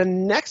 so the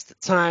next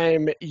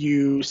time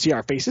you see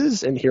our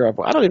faces and hear our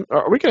voice,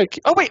 are we gonna?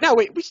 Oh wait,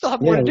 we still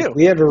have more to do.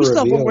 We have a reveal.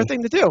 Still have one more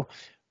thing to do.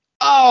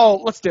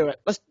 Oh, let's do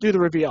it. Let's do the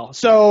reveal.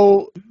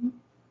 So.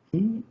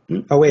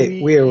 Oh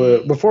wait,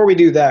 before we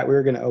do that, we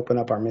were gonna open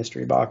up our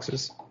mystery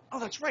boxes. Oh,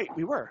 that's right,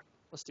 we were.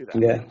 Let's do that.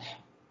 Yeah.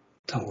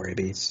 Don't worry,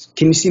 Beats.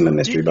 Can you see my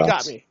mystery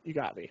box? You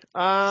got me.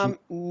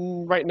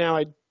 Right now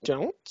I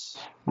don't.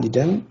 You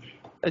don't?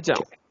 I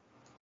don't.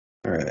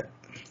 All right.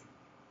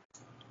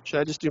 Should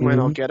I just do mine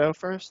all ghetto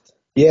first?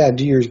 Yeah,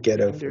 do yours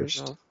ghetto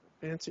first.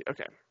 Fancy.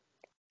 Okay.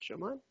 Show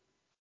mine.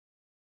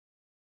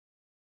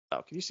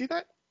 Oh, can you see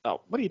that?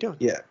 Oh, what are you doing?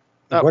 Yeah.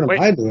 Oh, what am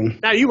I doing?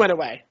 Now you went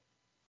away.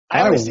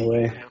 I went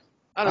away.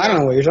 I don't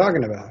know what you're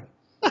talking about.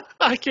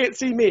 I can't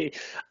see me.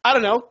 I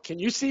don't know. Can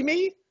you see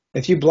me?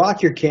 If you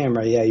block your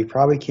camera, yeah, you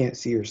probably can't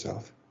see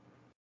yourself.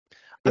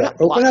 Yeah,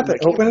 open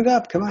it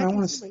up. Come on, I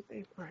want to.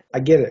 Right. I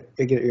get it.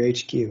 I get your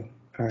HQ.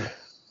 All right.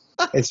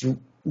 It's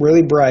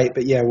really bright,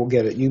 but yeah, we'll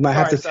get it. You might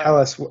have to tell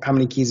us how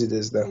many keys it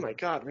is, though. Oh my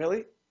God,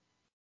 really?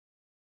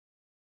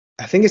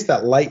 I think it's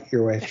that light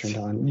your wife turned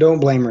on. Don't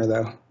blame her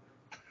though.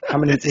 How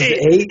many? It's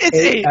 8. It's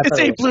 8. It's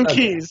 8 blue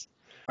keys.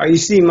 Are you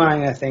see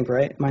mine? I think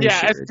right. Mine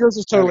yours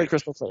is totally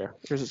crystal clear.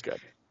 Yours is good.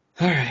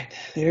 All right,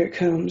 there it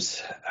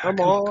comes. Come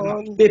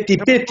on. 50,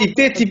 50,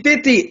 50,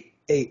 50.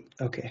 8.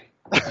 Okay.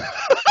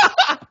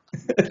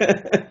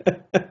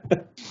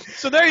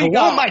 So there you go.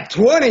 I want my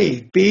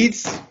 20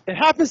 Beats. It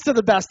happens to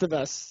the best of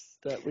us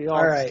that we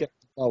all get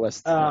the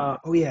lowest.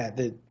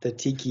 The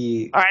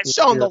Tiki. All right,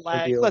 show them the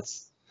leg.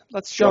 Let's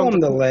show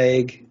them the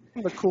leg.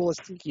 The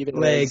coolest Tiki there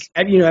leg. Is.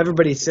 And,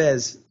 everybody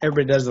does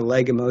the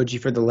leg emoji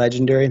for the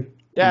legendary.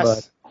 Yes.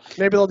 But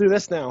maybe they'll do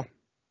this now.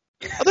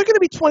 Are there going to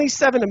be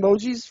 27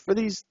 emojis for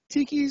these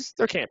Tikis?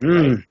 There can't be.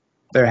 Right?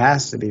 There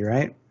has to be,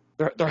 right?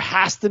 There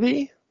has to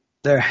be.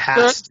 There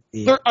has to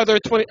be. Are there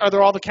 20? Are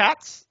there all the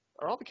cats?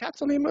 Are all the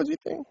cats on the emoji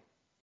thing?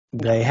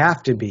 They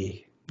have to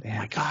be. Oh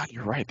my God,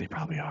 you're right. They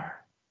probably are.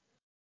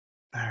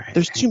 All right.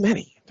 There's too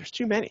many. I'm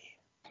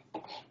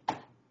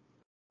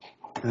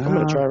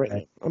going to try right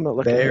now. I'm going to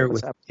look at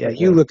what's happening. Yeah,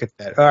 you look at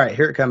that. All right,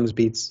 here it comes,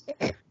 Beats.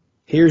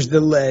 Here's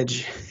the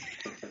ledge.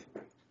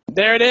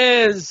 There it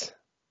is.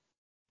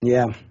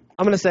 Yeah.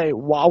 I'm going to say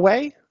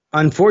Huawei.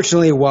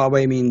 Unfortunately,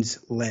 Huawei means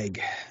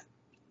leg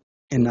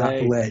and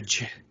not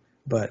ledge.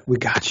 But we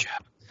got you.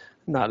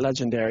 Not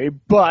legendary,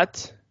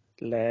 but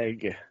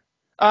leg.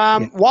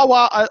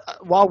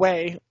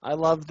 Huawei. I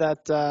love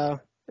that.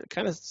 It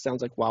kind of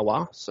sounds like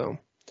Wawa. So.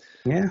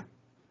 Yeah.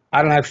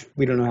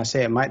 We don't know how to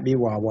say it. It might be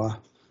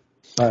Wawa.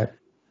 But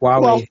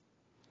Huawei. Well,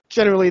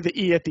 generally, the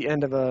E at the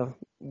end of a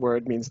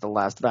word means the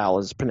last vowel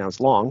is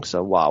pronounced long.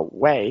 So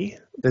Huawei.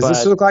 Does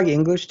this look like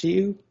English to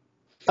you?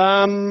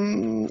 I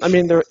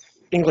mean, they're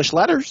English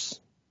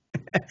letters.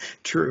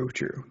 True.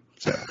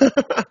 So.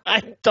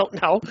 I don't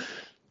know.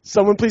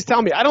 Someone please tell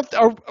me.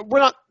 We're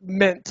not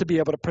meant to be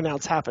able to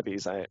pronounce half of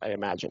these, I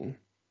imagine.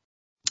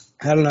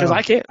 I don't know. Because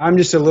I can't. I'm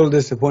just a little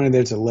disappointed that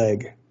it's a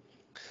leg.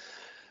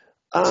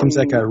 Seems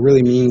like a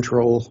really mean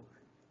troll.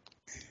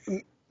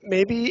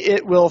 Maybe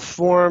it will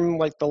form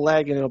like the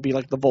leg and it'll be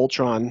like the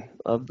Voltron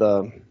of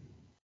the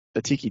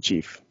Tiki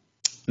Chief.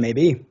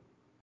 Maybe.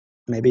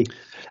 I think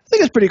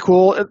it's pretty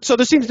cool. So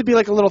there seems to be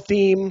like a little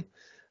theme.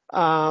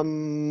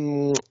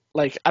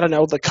 Like, I don't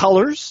know, the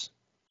colors,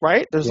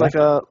 right? There's like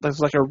a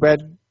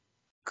red,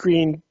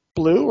 green,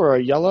 blue, or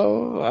a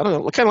yellow. I don't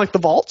know, kind of like the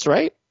vaults,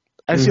 right?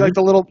 I see like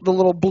the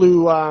little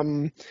blue.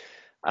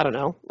 I don't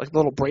know, like the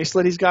little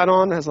bracelet he's got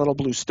on has a little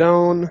blue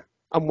stone.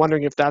 I'm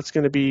wondering if that's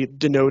going to be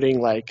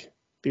denoting like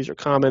these are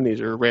common,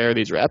 these are rare,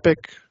 these are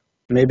epic.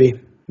 Maybe.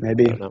 I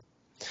don't know.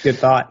 Good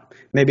thought.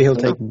 Maybe he'll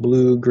take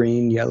blue,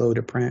 green, yellow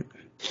to print.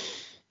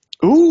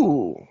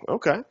 Ooh,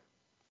 okay.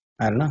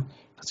 I don't know.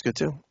 That's good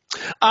too.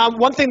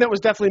 One thing that was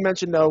definitely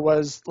mentioned though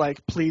was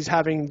like please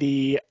having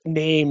the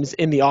names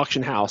in the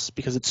auction house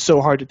because it's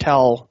so hard to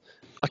tell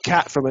a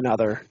cat from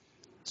another.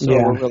 So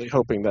we're really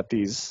hoping that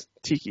these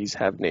tikis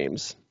have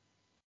names.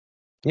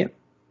 Yep.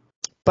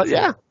 But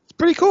yeah, it's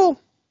pretty cool.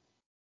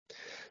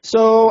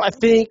 So I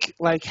think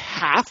like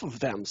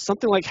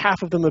something like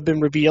half of them have been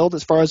revealed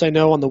as far as I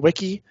know on the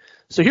wiki.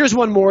 So here's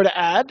one more to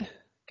add,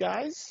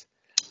 guys.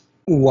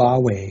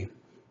 Huawei.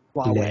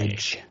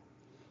 Ledge.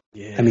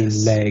 Yes. I mean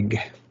leg.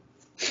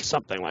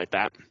 Something like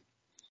that.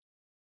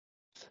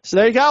 So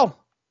there you go.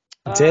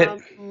 That's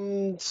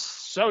it.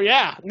 So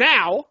yeah,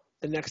 now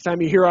the next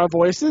time you hear our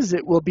voices,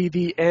 it will be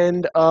the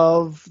end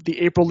of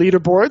the April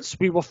leaderboards.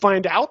 We will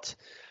find out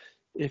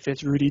if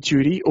it's Rudy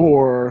Tooty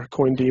or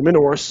Coin Demon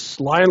or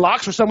Lion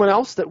Locks or someone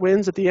else that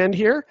wins at the end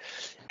here.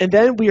 And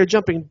then we are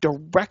jumping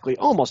directly,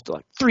 almost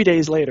like 3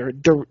 days later,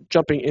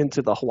 jumping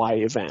into the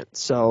Hawaii event.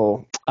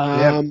 So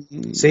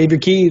Save your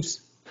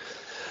keys.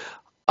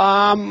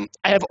 I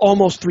have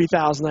almost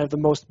 3,000. I have the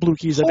most blue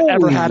keys I've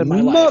ever had in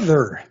my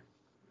life.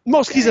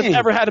 Most keys I've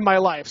ever had in my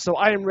life. So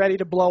I am ready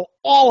to blow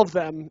all of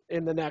them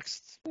in the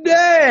next.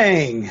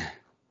 Dang.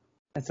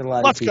 That's a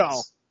lot Let's of keys.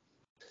 go.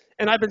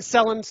 And I've been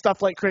selling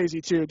stuff like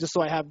crazy too, just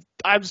so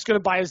I'm just going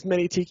to buy as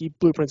many Tiki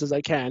blueprints as I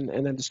can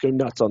and then just go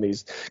nuts on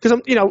these. Because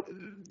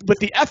with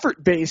the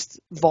effort-based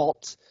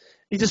vault,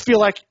 you just feel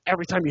like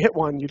every time you hit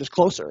one, you're just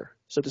closer.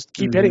 So just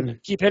keep hitting.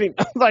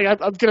 Like I'm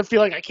going to feel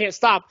like I can't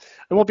stop.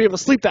 I won't be able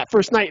to sleep that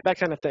first night, that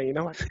kind of thing,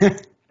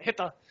 gotta hit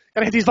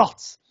these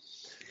vaults.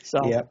 So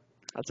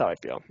that's how I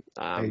feel.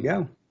 There you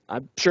go.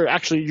 I'm sure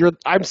actually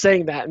I'm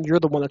saying that and you're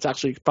the one that's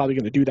actually probably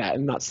going to do that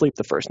and not sleep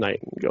the first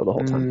night and go the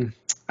whole time.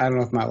 I don't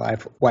know if my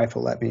wife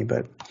will let me,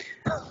 but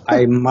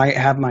I might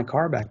have my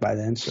car back by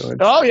then. So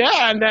oh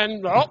yeah, and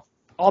then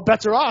all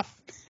bets are off.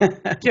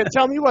 Can't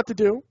tell me what to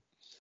do.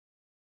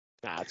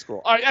 Nah, that's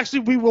cool. All right,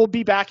 actually, we will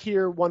be back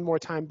here one more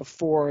time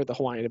before the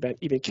Hawaiian event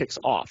even kicks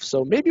off.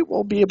 So maybe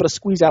we'll be able to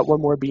squeeze out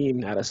one more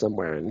beam out of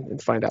somewhere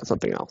and find out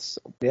something else.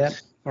 So. Yeah,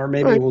 or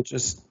maybe we'll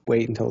just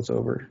wait until it's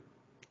over.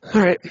 All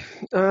right.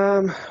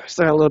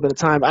 Still got a little bit of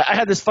time. I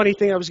had this funny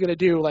thing I was going to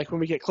do, like when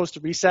we get close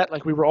to reset,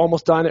 like we were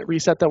almost done at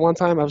reset that one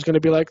time. I was going to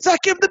be like, Zach,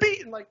 give him the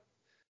beat, and like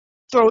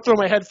throw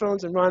my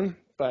headphones and run,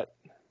 but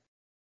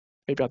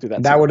maybe I'll do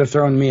that. That would have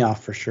thrown me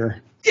off for sure.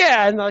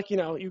 Yeah, and like,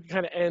 you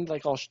kind of end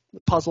like all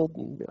puzzled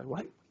and be like,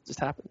 what just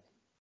happened?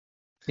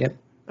 Yep.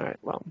 All right,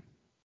 well,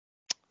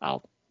 I'm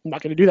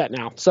not going to do that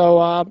now.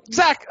 So,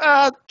 Zach,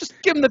 just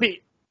give him the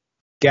beat.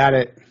 Got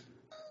it.